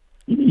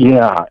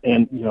 Yeah,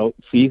 and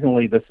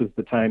seasonally, this is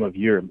the time of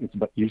year. It's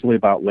usually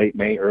about late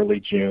May, early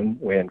June,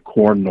 when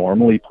corn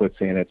normally puts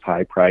in its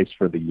high price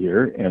for the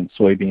year, and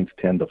soybeans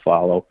tend to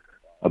follow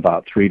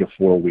about 3 to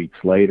 4 weeks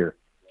later.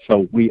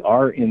 So we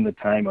are in the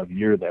time of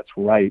year that's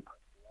ripe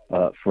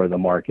for the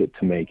market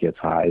to make its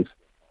highs.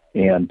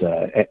 And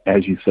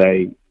as you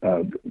say,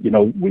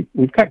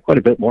 we've got quite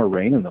a bit more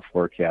rain in the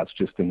forecast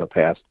just in the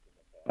past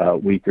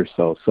week or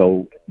so.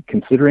 So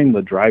considering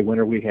the dry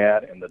winter we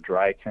had and the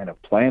dry kind of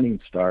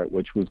planting start,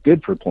 which was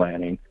good for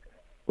planting,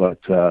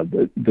 but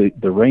the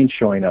rain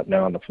showing up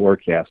now in the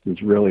forecast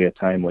is really a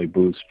timely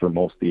boost for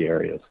most of the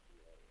areas.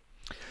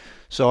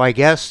 So I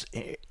guess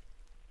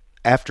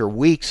after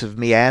weeks of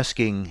me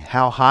asking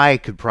how high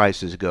could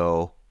prices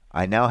go,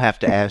 I now have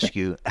to ask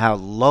you, how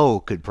low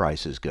could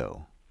prices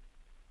go?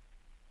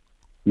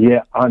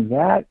 Yeah, on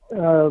that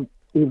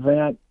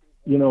event,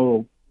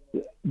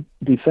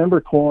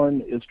 December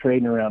corn is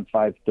trading around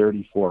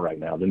 534 right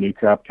now, the new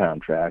crop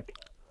contract.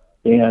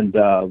 And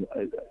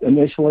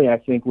initially, I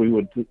think we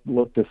would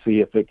look to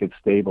see if it could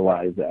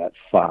stabilize at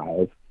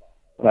 5.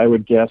 But I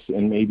would guess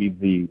in maybe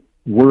the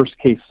worst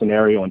case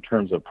scenario in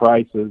terms of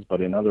prices, but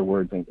in other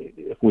words,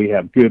 if we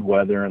have good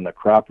weather and the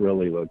crop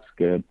really looks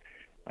good,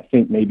 I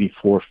think maybe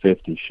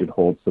 450 should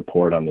hold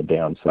support on the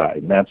downside.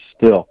 And that's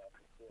still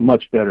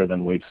much better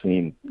than we've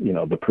seen,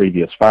 the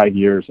previous 5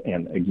 years.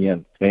 And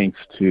again, thanks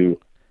to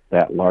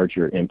that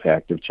larger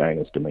impact of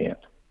China's demand.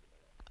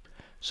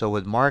 So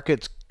with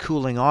markets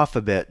cooling off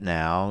a bit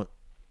now,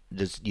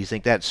 do you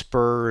think that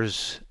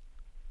spurs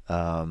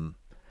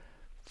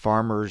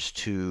farmers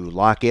to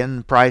lock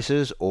in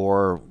prices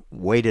or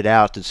wait it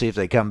out to see if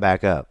they come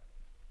back up?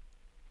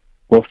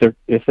 Well,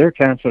 if they're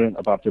confident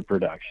about their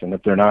production,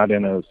 if they're not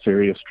in a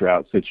serious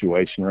drought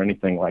situation or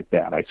anything like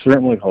that, I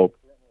certainly hope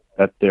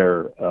that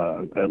they're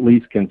at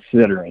least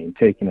considering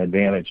taking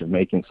advantage of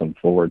making some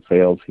forward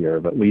sales here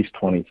of at least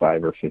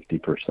 25 or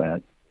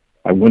 50%.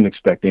 I wouldn't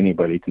expect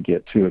anybody to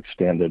get too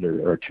extended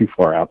or too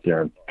far out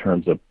there in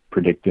terms of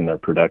predicting their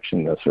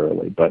production this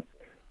early. But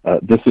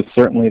this is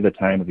certainly the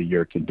time of the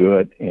year to do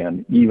it.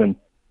 And even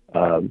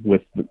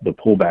with the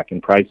pullback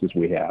in prices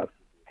we have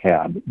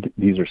had,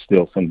 these are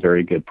still some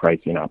very good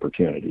pricing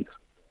opportunities.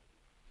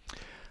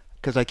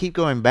 Because I keep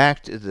going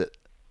back to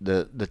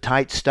the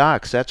tight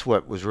stocks. That's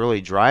what was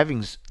really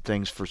driving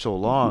things for so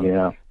long.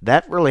 Yeah.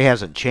 That really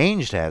hasn't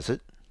changed, has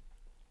it?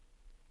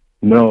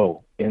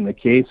 No. In the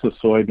case of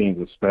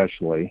soybeans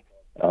especially,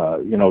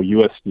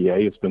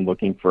 USDA has been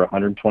looking for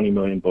 120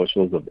 million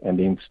bushels of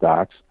ending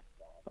stocks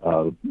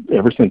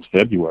ever since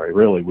February.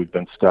 Really, we've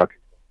been stuck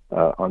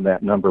on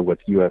that number with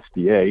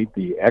USDA,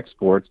 the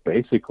exports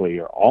basically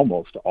are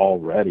almost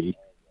already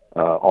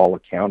all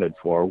accounted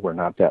for. We're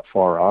not that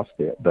far off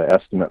the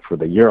estimate for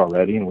the year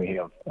already, and we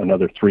have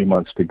another 3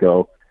 months to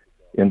go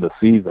in the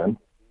season.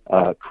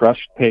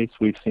 Crush pace,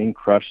 we've seen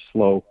crush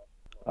slow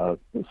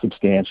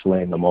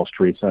substantially in the most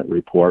recent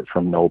report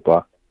from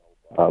NOPA.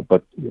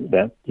 But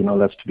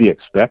that's to be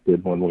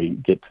expected when we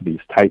get to these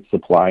tight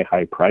supply,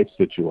 high price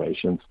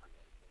situations.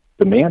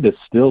 Demand is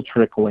still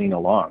trickling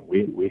along.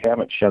 We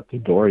haven't shut the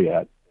door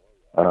yet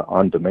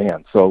on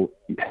demand. So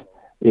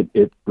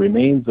it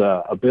remains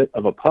a bit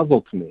of a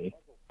puzzle to me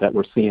that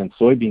we're seeing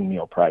soybean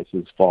meal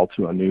prices fall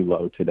to a new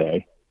low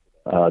today,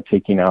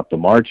 taking out the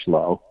March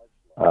low.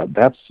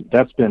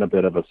 That's been a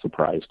bit of a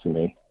surprise to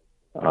me.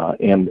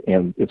 And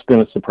it's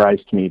been a surprise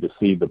to me to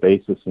see the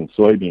basis in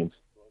soybeans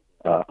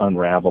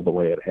unravel the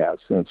way it has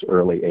since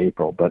early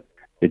April. But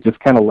it just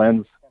kind of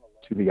lends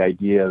to the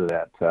idea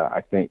that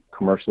I think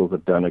commercials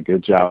have done a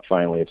good job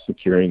finally of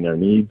securing their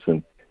needs,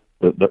 and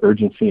the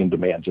urgency and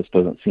demand just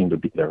doesn't seem to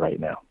be there right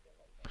now.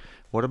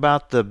 What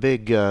about the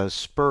big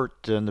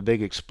spurt and the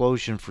big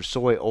explosion for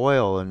soy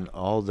oil and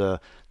all the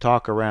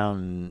talk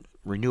around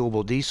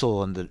renewable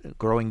diesel and the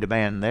growing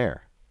demand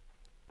there?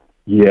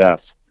 Yes.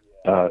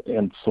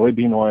 And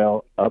soybean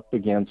oil up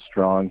again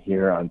strong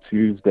here on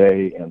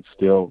Tuesday, and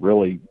still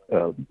really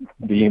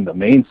being the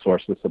main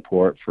source of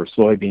support for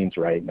soybeans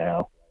right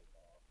now.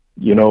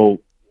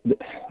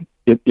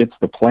 It's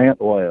the plant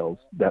oils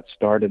that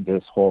started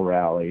this whole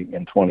rally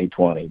in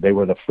 2020. They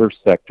were the first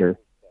sector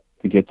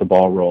to get the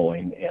ball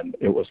rolling, and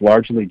it was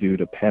largely due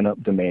to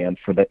pent-up demand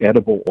for the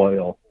edible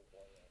oil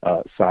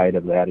side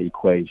of that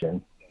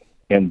equation.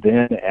 And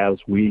then as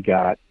we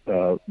got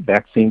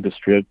vaccine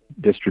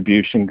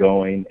distribution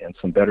going and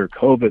some better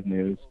COVID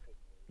news,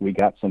 we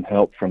got some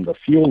help from the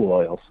fuel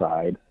oil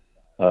side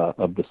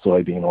of the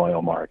soybean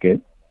oil market.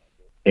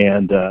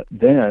 And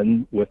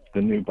then with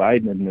the new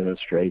Biden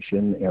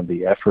administration and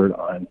the effort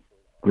on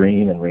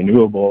green and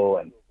renewable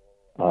and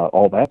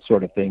all that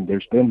sort of thing,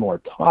 there's been more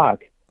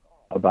talk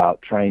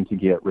about trying to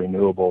get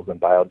renewables and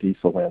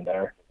biodiesel in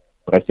there.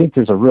 But I think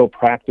there's a real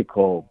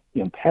practical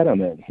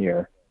impediment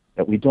here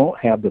that we don't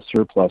have the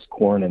surplus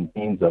corn and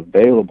beans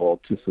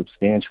available to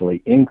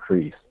substantially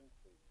increase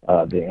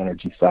the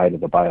energy side of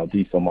the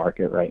biodiesel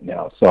market right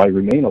now. So I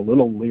remain a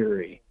little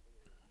leery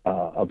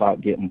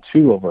about getting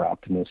too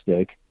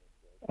over-optimistic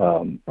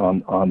on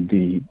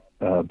the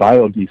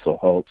biodiesel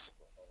hopes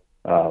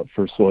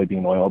for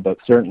soybean oil, but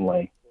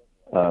certainly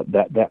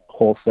that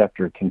whole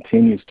sector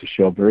continues to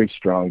show very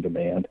strong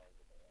demand.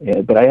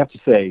 But I have to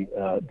say,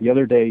 the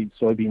other day,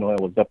 soybean oil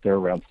was up there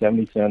around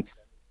 70 cents.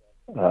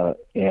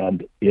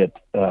 And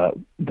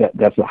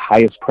that's the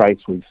highest price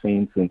we've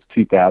seen since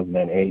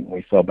 2008, and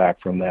we fell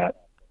back from that.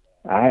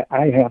 I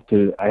have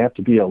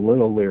to be a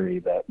little leery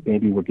that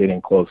maybe we're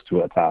getting close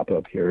to a top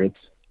up here.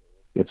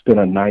 It's been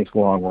a nice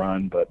long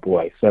run, but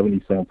boy,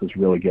 70 cents is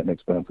really getting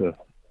expensive.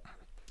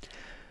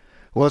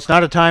 Well, it's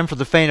not a time for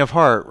the faint of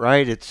heart,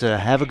 right? It's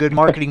have a good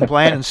marketing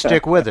plan and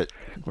stick with it,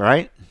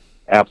 right?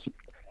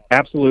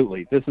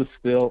 Absolutely. This is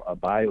still a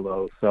buy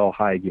low, sell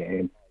high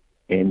game.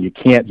 And you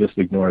can't just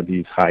ignore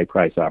these high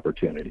price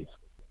opportunities.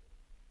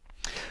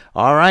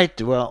 All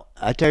right. Well,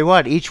 I tell you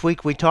what, each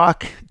week we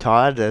talk,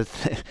 Todd,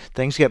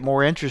 things get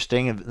more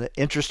interesting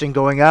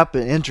going up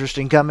and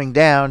interesting coming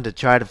down to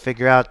try to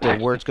figure out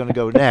where it's going to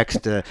go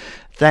next.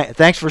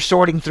 Thanks for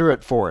sorting through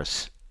it for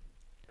us.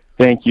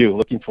 Thank you.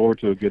 Looking forward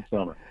to a good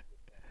summer.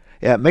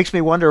 Yeah, it makes me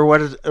wonder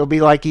what it'll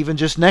be like even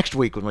just next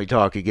week when we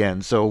talk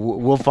again. So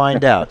we'll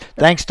find out.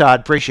 Thanks,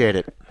 Todd. Appreciate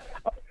it.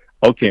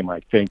 Okay,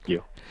 Mike. Thank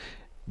you.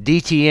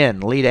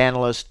 DTN lead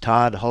analyst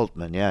Todd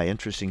Hultman. Yeah,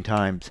 interesting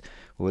times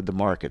with the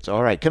markets.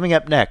 All right, coming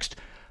up next,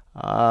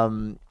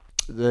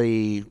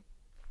 the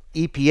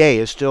EPA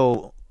is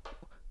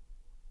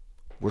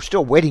we're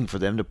still waiting for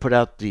them to put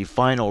out the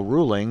final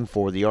ruling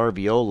for the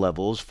RVO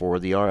levels for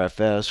the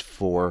RFS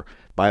for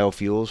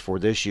biofuels for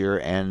this year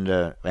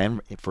and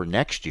for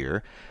next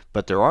year.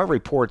 But there are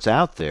reports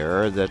out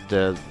there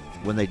that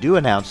when they do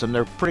announce them,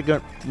 they're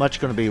pretty much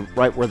going to be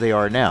right where they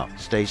are now,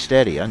 stay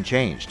steady,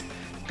 unchanged.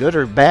 Good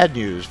or bad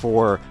news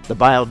for the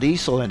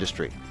biodiesel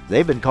industry?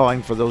 They've been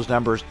calling for those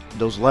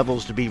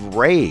levels to be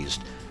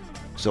raised.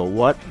 So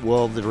what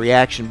will the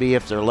reaction be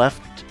if they're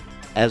left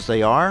as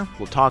they are?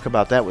 We'll talk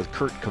about that with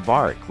Kurt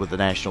Kovarik with the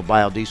National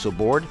Biodiesel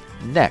Board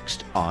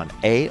next on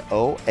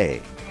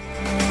AOA.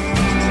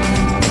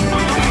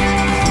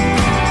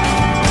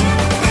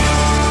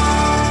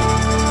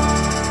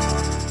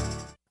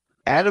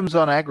 Adams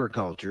on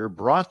Agriculture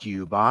brought to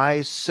you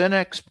by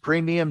Cenex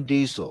Premium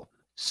Diesel.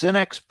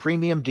 Cenex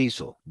Premium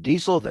Diesel,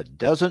 diesel that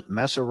doesn't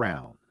mess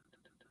around.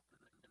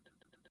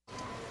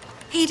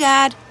 Hey,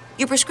 Dad,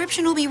 your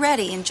prescription will be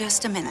ready in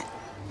just a minute.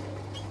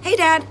 Hey,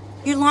 Dad,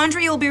 your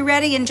laundry will be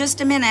ready in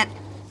just a minute.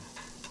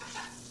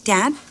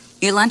 Dad,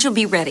 your lunch will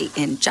be ready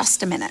in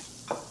just a minute.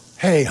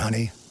 Hey,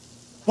 honey,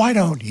 why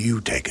don't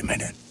you take a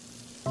minute?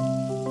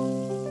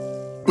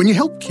 When you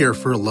help care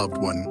for a loved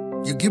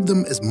one, you give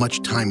them as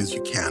much time as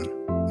you can,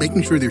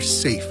 making sure they're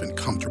safe and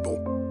comfortable.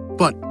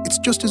 But it's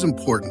just as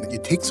important that you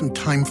take some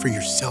time for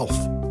yourself.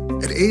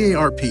 At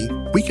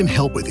AARP, we can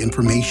help with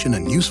information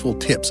and useful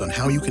tips on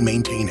how you can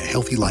maintain a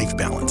healthy life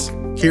balance,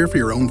 care for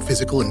your own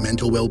physical and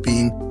mental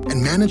well-being,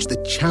 and manage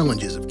the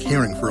challenges of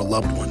caring for a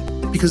loved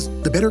one. Because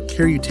the better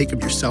care you take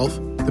of yourself,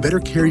 the better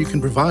care you can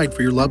provide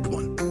for your loved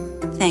one.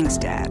 Thanks,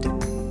 Dad.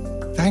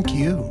 Thank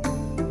you.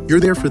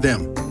 You're there for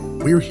them.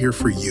 We're here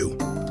for you.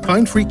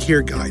 Find free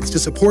care guides to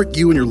support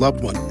you and your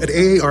loved one at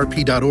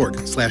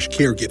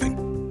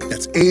aarp.org/caregiving.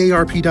 That's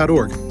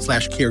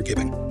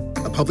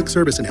aarp.org/caregiving. A public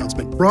service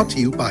announcement brought to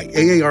you by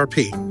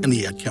AARP and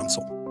the Ad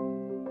Council.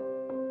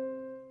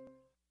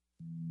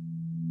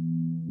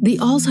 The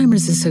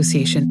Alzheimer's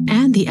Association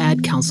and the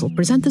Ad Council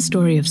present the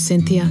story of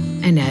Cynthia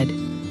and Ed.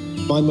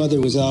 My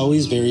mother was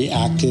always very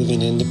active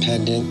and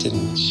independent,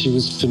 and she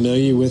was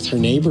familiar with her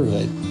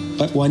neighborhood.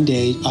 But one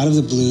day, out of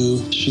the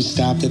blue, she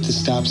stopped at the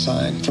stop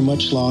sign for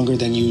much longer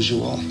than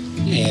usual.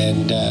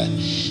 And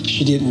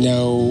she didn't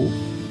know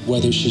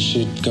whether she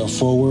should go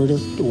forward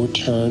or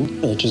turn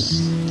or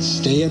just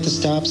stay at the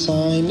stop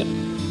sign.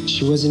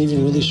 She wasn't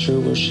even really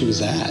sure where she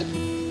was at.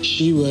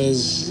 She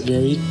was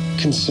very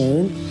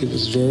concerned. It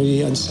was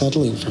very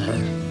unsettling for her.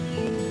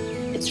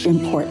 It's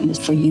important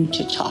for you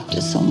to talk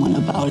to someone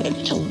about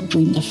it, to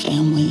bring the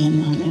family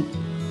in on it.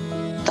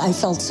 I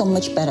felt so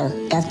much better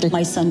after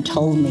my son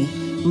told me,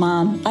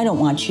 Mom, I don't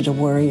want you to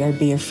worry or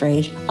be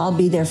afraid. I'll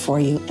be there for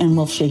you and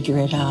we'll figure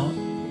it out.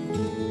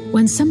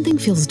 When something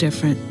feels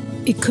different,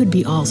 it could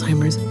be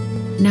Alzheimer's.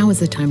 Now is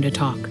the time to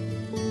talk.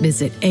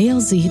 Visit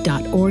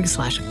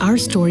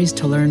alz.org/ourstories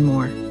to learn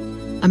more.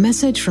 A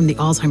message from the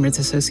Alzheimer's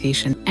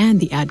Association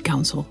and the Ad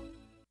Council.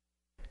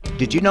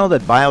 Did you know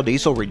that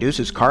biodiesel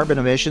reduces carbon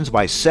emissions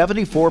by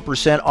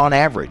 74% on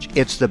average?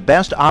 It's the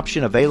best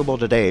option available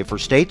today for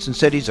states and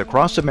cities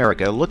across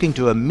America looking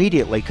to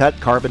immediately cut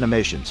carbon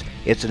emissions.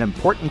 It's an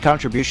important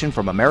contribution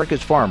from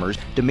America's farmers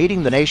to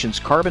meeting the nation's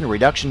carbon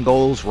reduction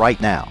goals right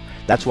now.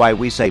 That's why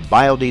we say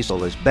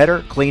biodiesel is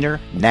better, cleaner,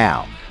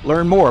 now.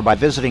 Learn more by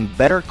visiting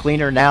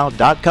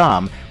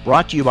bettercleanernow.com,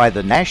 brought to you by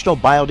the National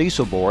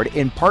Biodiesel Board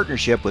in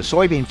partnership with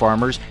soybean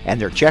farmers and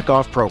their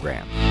checkoff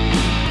program.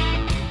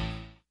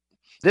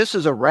 This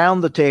is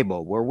Around the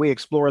Table, where we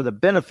explore the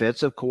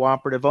benefits of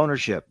cooperative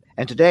ownership.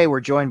 And today we're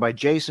joined by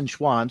Jason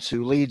Schwantz,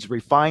 who leads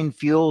refined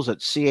fuels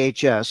at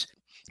CHS,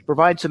 to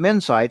provide some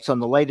insights on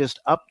the latest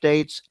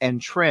updates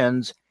and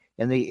trends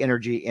in the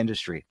energy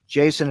industry.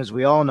 Jason, as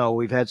we all know,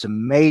 we've had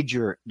some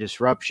major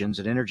disruptions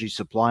in energy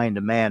supply and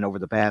demand over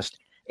the past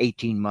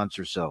 18 months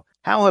or so.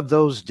 How have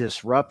those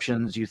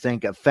disruptions, you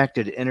think,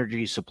 affected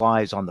energy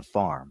supplies on the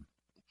farm?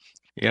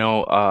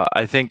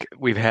 I think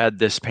we've had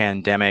this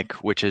pandemic,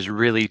 which has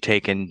really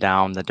taken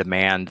down the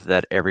demand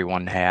that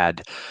everyone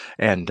had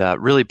and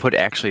really put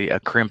actually a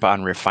crimp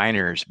on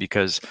refiners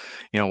because,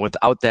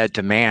 without that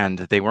demand,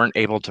 they weren't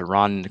able to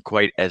run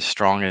quite as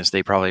strong as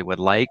they probably would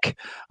like.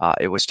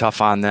 It was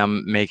tough on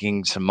them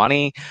making some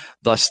money,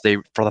 thus they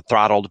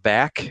throttled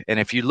back. And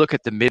if you look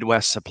at the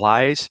Midwest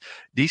supplies,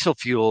 diesel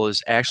fuel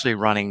is actually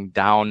running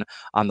down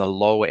on the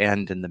low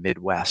end in the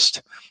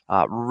Midwest,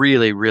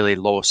 really, really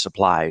low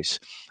supplies.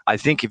 I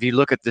think if you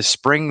look at the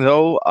spring,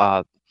 though,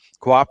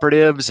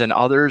 cooperatives and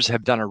others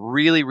have done a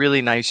really,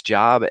 really nice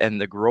job, and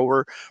the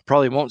grower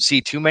probably won't see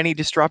too many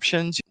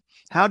disruptions.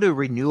 How do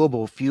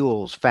renewable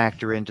fuels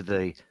factor into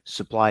the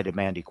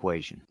supply-demand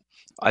equation?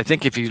 I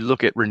think if you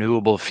look at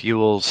renewable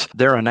fuels,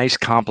 they're a nice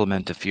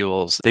complement to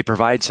fuels. They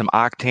provide some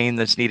octane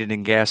that's needed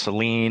in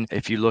gasoline.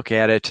 If you look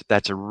at it,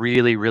 that's a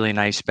really, really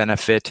nice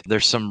benefit.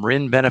 There's some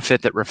RIN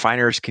benefit that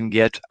refiners can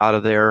get out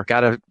of there. Got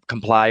to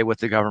comply with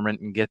the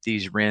government and get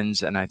these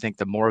RINs. And I think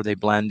the more they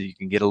blend, you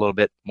can get a little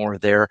bit more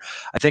there.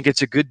 I think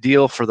it's a good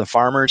deal for the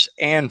farmers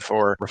and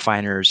for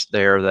refiners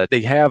there that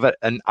they have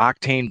an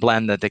octane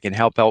blend that they can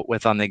help out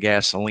with on the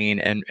gasoline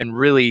and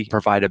really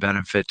provide a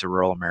benefit to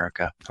rural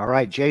America. All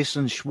right,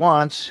 Jason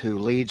Schwantz, who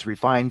leads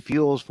refined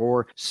fuels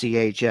for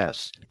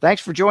CHS.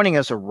 Thanks for joining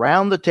us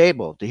around the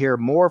table. To hear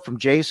more from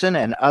Jason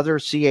and other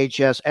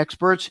CHS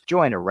experts,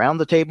 join Around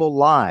the Table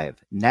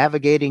Live,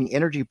 Navigating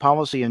Energy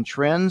Policy and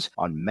Trends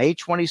on May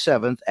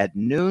 27th at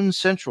noon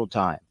Central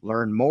Time.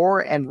 Learn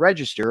more and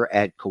register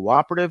at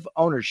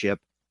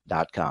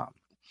cooperativeownership.com.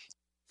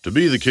 To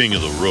be the king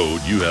of the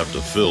road, you have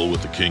to fill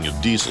with the king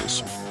of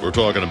diesels. We're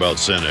talking about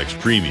Cenex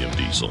Premium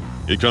Diesel.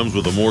 It comes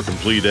with a more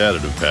complete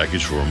additive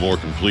package for a more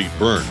complete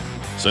burn.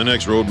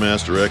 Cenex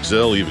Roadmaster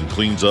XL even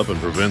cleans up and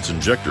prevents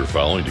injector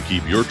fouling to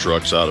keep your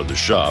trucks out of the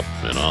shop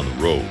and on the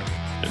road.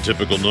 And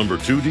typical number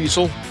 2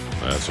 diesel?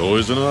 That's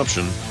always an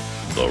option.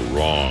 The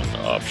wrong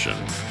option.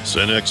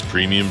 Cenex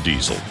Premium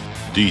Diesel.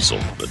 Diesel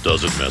that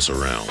doesn't mess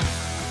around.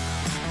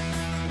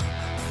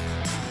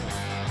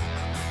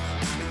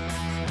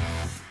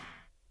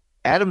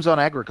 Adams on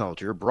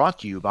Agriculture brought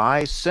to you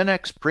by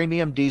Cenex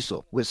Premium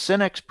Diesel. With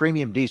Cenex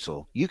Premium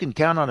Diesel, you can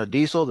count on a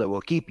diesel that will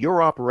keep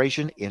your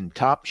operation in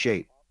top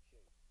shape.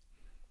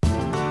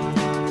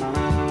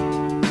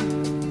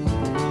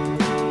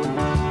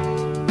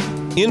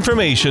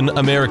 Information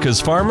America's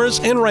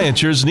farmers and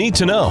ranchers need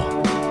to know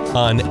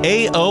on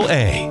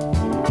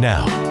AOA.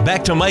 Now,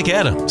 back to Mike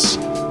Adams.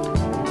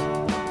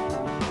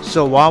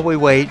 So while we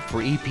wait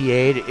for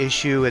EPA to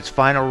issue its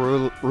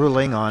final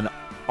ruling on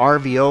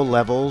RVO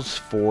levels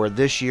for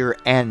this year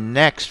and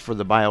next for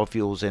the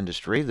biofuels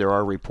industry, there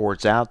are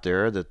reports out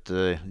there that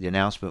the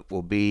announcement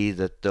will be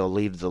that they'll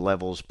leave the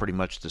levels pretty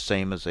much the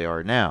same as they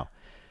are now.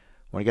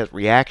 When I get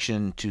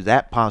reaction to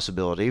that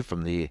possibility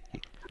from the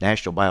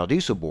National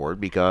Biodiesel Board,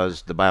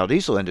 because the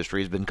biodiesel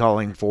industry has been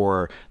calling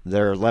for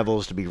their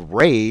levels to be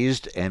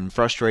raised and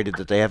frustrated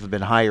that they haven't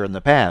been higher in the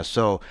past.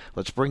 So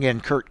let's bring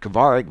in Kurt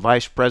Kovarik,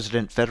 Vice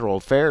President Federal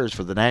Affairs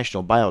for the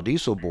National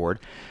Biodiesel Board.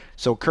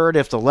 So Kurt,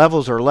 if the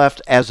levels are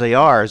left as they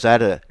are, is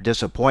that a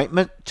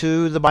disappointment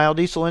to the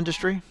biodiesel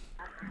industry?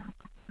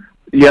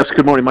 Yes,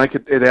 good morning, Mike.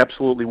 It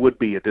absolutely would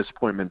be a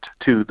disappointment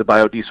to the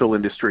biodiesel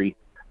industry.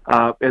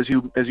 As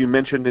you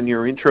mentioned in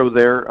your intro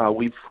there,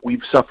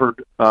 we've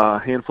suffered a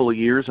handful of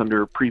years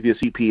under previous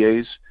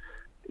EPAs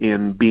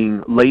in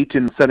being late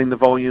in setting the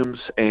volumes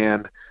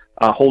and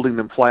holding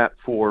them flat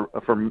for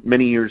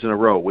many years in a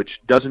row, which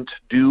doesn't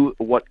do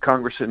what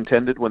Congress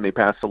intended when they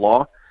passed the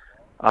law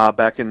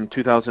back in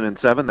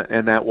 2007,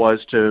 and that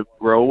was to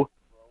grow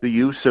the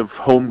use of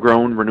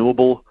homegrown,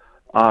 renewable,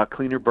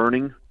 cleaner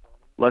burning,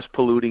 less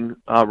polluting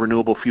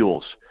renewable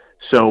fuels.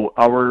 So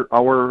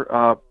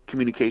our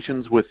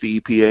communications with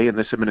the EPA and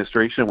this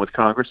administration, with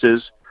Congress,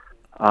 is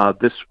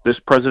this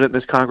president and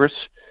this Congress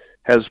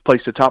has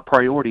placed a top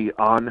priority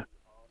on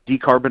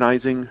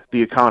decarbonizing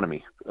the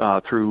economy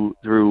through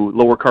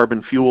lower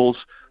carbon fuels,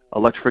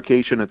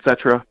 electrification,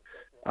 etc.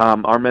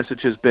 Our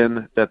message has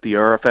been that the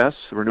RFS,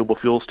 the Renewable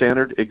Fuel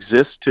Standard,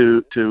 exists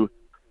to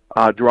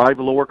drive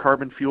lower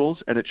carbon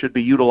fuels, and it should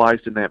be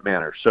utilized in that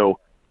manner. So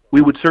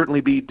we would certainly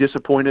be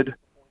disappointed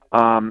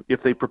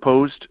if they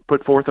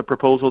put forth a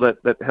proposal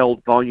that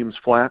held volumes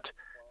flat.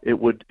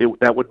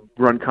 That would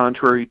run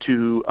contrary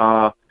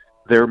to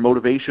their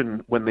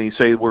motivation when they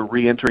say we're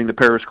re-entering the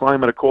Paris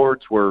Climate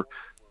Accords, we're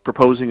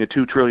proposing a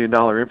 $2 trillion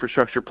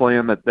infrastructure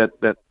plan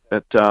that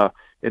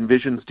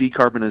envisions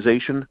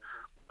decarbonization.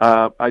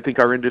 I think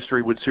our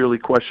industry would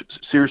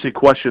seriously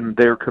question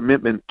their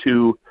commitment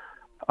to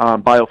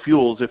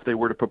biofuels if they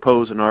were to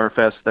propose an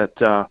RFS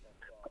that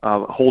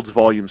holds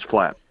volumes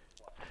flat.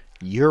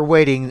 You're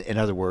waiting, in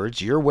other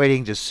words, you're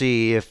waiting to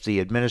see if the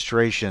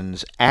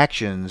administration's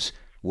actions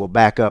will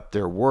back up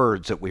their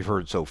words that we've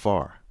heard so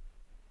far.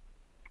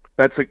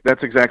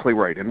 That's exactly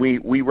right, and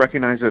we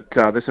recognize that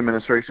this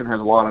administration has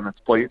a lot on its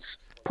plate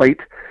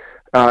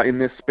in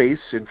this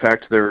space. In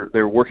fact,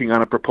 they're working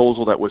on a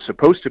proposal that was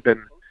supposed to have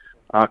been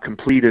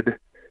completed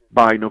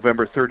by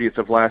November 30th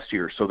of last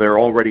year, so they're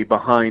already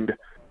behind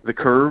the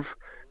curve.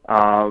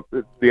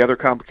 The other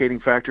complicating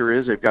factor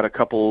is they've got a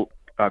couple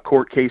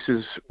court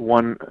cases,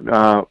 one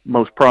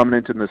most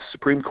prominent in the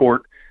Supreme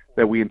Court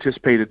that we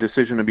anticipate a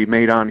decision to be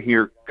made on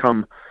here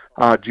come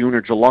June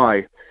or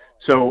July.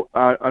 So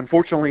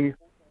unfortunately,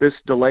 this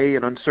delay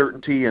and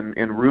uncertainty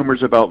and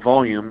rumors about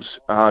volumes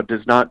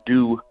does not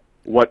do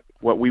what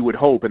we would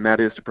hope, and that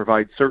is to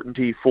provide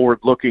certainty,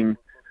 forward-looking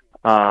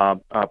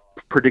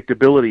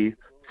predictability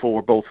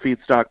for both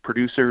feedstock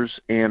producers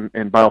and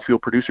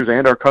biofuel producers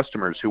and our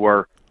customers who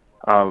are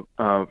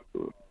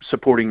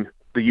supporting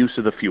the use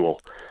of the fuel.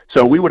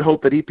 So we would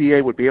hope that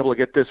EPA would be able to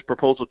get this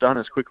proposal done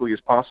as quickly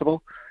as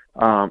possible.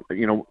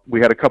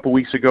 We had a couple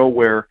weeks ago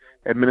where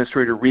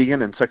Administrator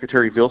Regan and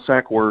Secretary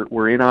Vilsack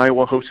were in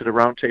Iowa, hosted a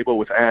roundtable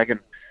with ag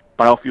and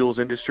biofuels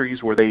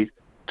industries where they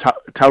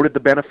touted the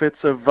benefits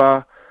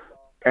of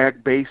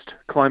ag-based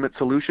climate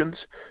solutions.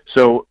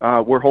 So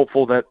we're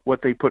hopeful that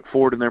what they put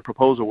forward in their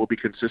proposal will be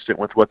consistent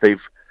with what they've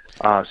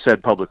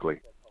said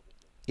publicly.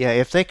 Yeah,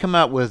 if they come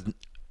out with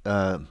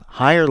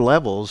higher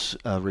levels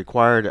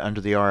required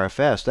under the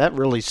RFS, that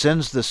really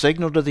sends the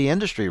signal to the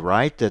industry,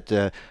 right? That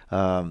the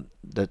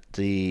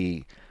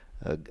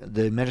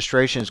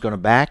administration is going to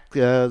back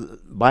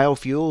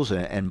biofuels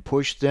and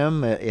push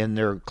them in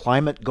their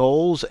climate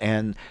goals,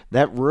 and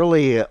that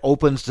really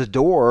opens the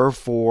door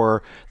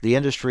for the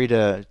industry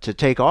to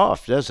take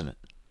off, doesn't it?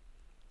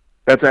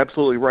 That's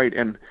absolutely right,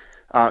 and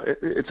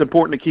it's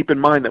important to keep in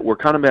mind that we're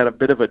kind of at a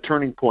bit of a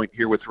turning point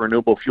here with the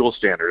Renewable Fuel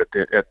Standard.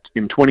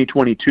 In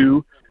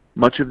 2022,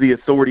 much of the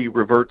authority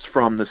reverts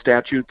from the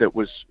statute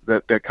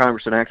that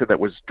Congress enacted that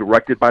was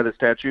directed by the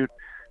statute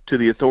to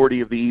the authority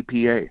of the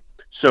EPA.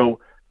 So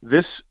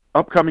this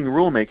upcoming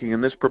rulemaking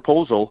and this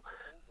proposal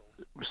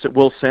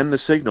will send the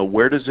signal.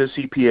 Where does this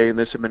EPA and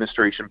this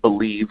administration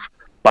believe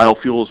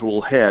biofuels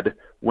will head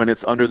when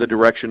it's under the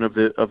direction of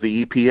the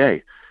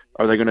EPA?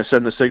 Are they going to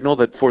send the signal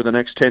that for the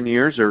next 10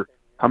 years or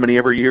how many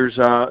ever years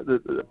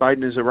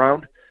Biden is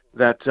around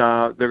that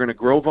they're going to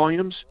grow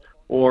volumes?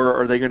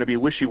 Or are they going to be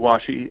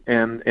wishy-washy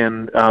and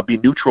be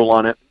neutral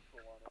on it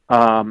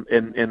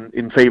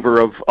in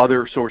favor of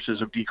other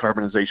sources of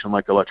decarbonization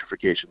like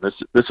electrification?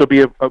 This will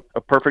be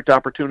a perfect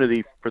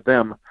opportunity for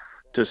them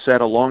to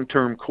set a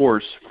long-term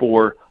course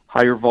for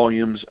higher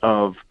volumes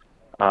of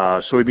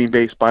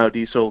soybean-based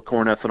biodiesel,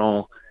 corn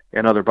ethanol,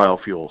 and other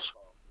biofuels.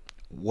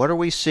 What are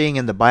we seeing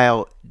in the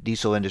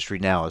biodiesel industry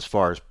now as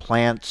far as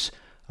plants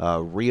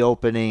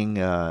reopening,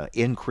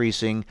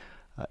 increasing?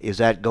 Is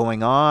that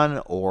going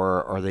on,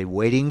 or are they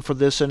waiting for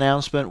this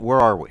announcement? Where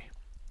are we?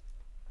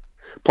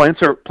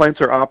 Plants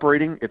are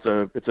operating. It's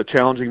a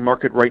challenging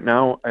market right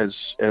now as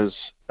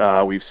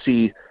we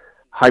see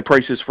high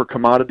prices for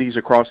commodities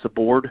across the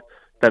board.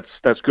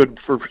 That's good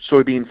for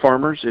soybean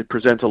farmers. It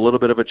presents a little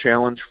bit of a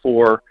challenge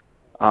for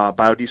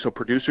biodiesel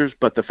producers,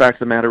 but the fact of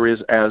the matter is,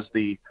 as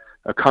the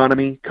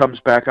economy comes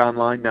back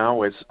online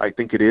now, as I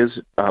think it is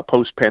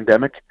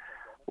post-pandemic,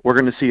 we're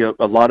going to see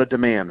a lot of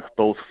demand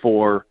both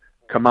for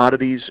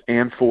commodities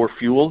and for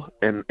fuel,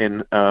 and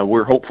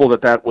we're hopeful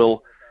that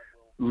will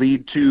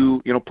lead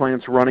to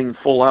plants running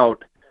full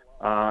out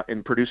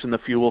and producing the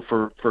fuel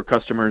for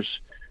customers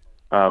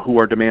who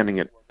are demanding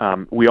it.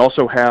 We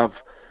also have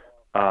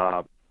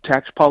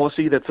tax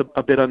policy that's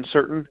a bit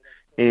uncertain,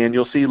 and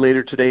you'll see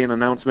later today an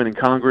announcement in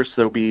Congress.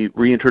 There'll be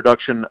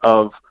reintroduction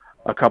of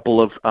a couple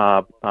of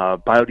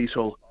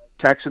biodiesel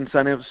tax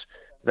incentives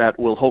that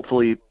will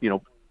hopefully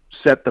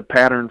set the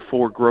pattern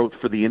for growth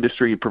for the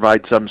industry,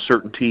 provide some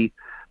certainty,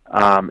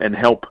 and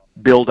help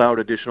build out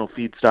additional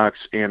feedstocks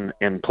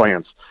and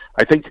plants.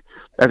 I think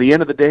at the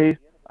end of the day,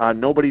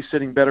 nobody's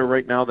sitting better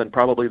right now than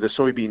probably the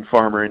soybean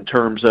farmer in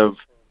terms of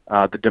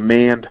the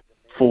demand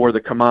for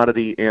the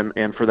commodity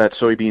and for that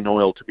soybean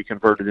oil to be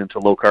converted into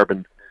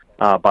low-carbon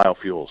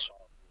biofuels.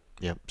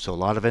 Yep. So a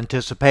lot of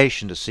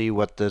anticipation to see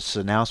what this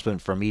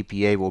announcement from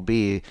EPA will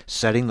be,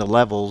 setting the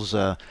levels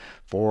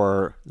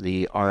for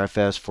the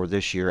RFS for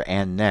this year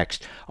and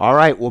next. All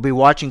right, we'll be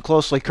watching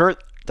closely.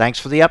 Kurt, thanks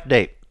for the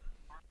update.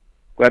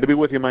 Glad to be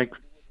with you, Mike.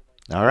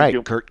 All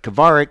right, Kurt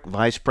Kovarik,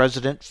 Vice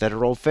President,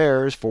 Federal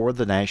Affairs for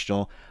the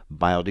National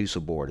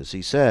Biodiesel Board. As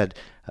he said,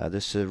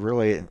 this is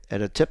really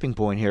at a tipping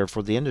point here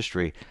for the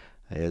industry.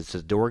 Is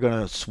the door going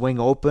to swing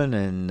open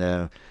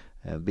and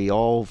be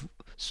all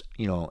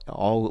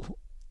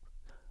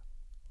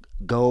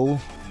go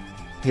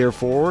here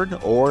forward,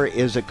 or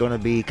is it going to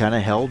be kind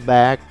of held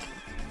back,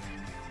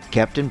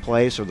 kept in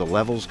place, or the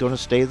level's going to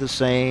stay the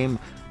same?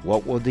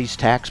 What will these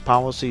tax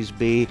policies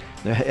be?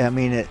 I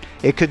mean,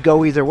 it could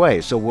go either way,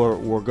 so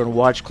we're going to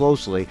watch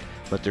closely,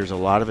 but there's a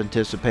lot of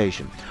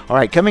anticipation. All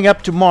right, coming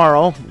up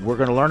tomorrow, we're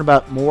going to learn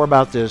more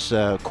about this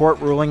court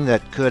ruling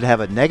that could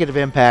have a negative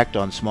impact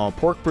on small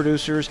pork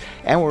producers,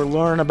 and we'll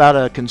learn about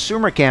a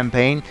consumer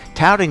campaign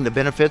touting the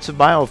benefits of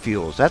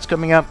biofuels. That's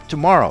coming up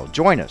tomorrow.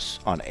 Join us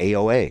on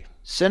AOA.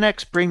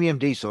 Cenex Premium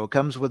Diesel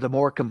comes with a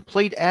more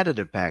complete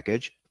additive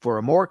package for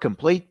a more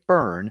complete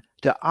burn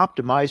to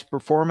optimize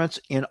performance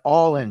in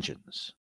all engines.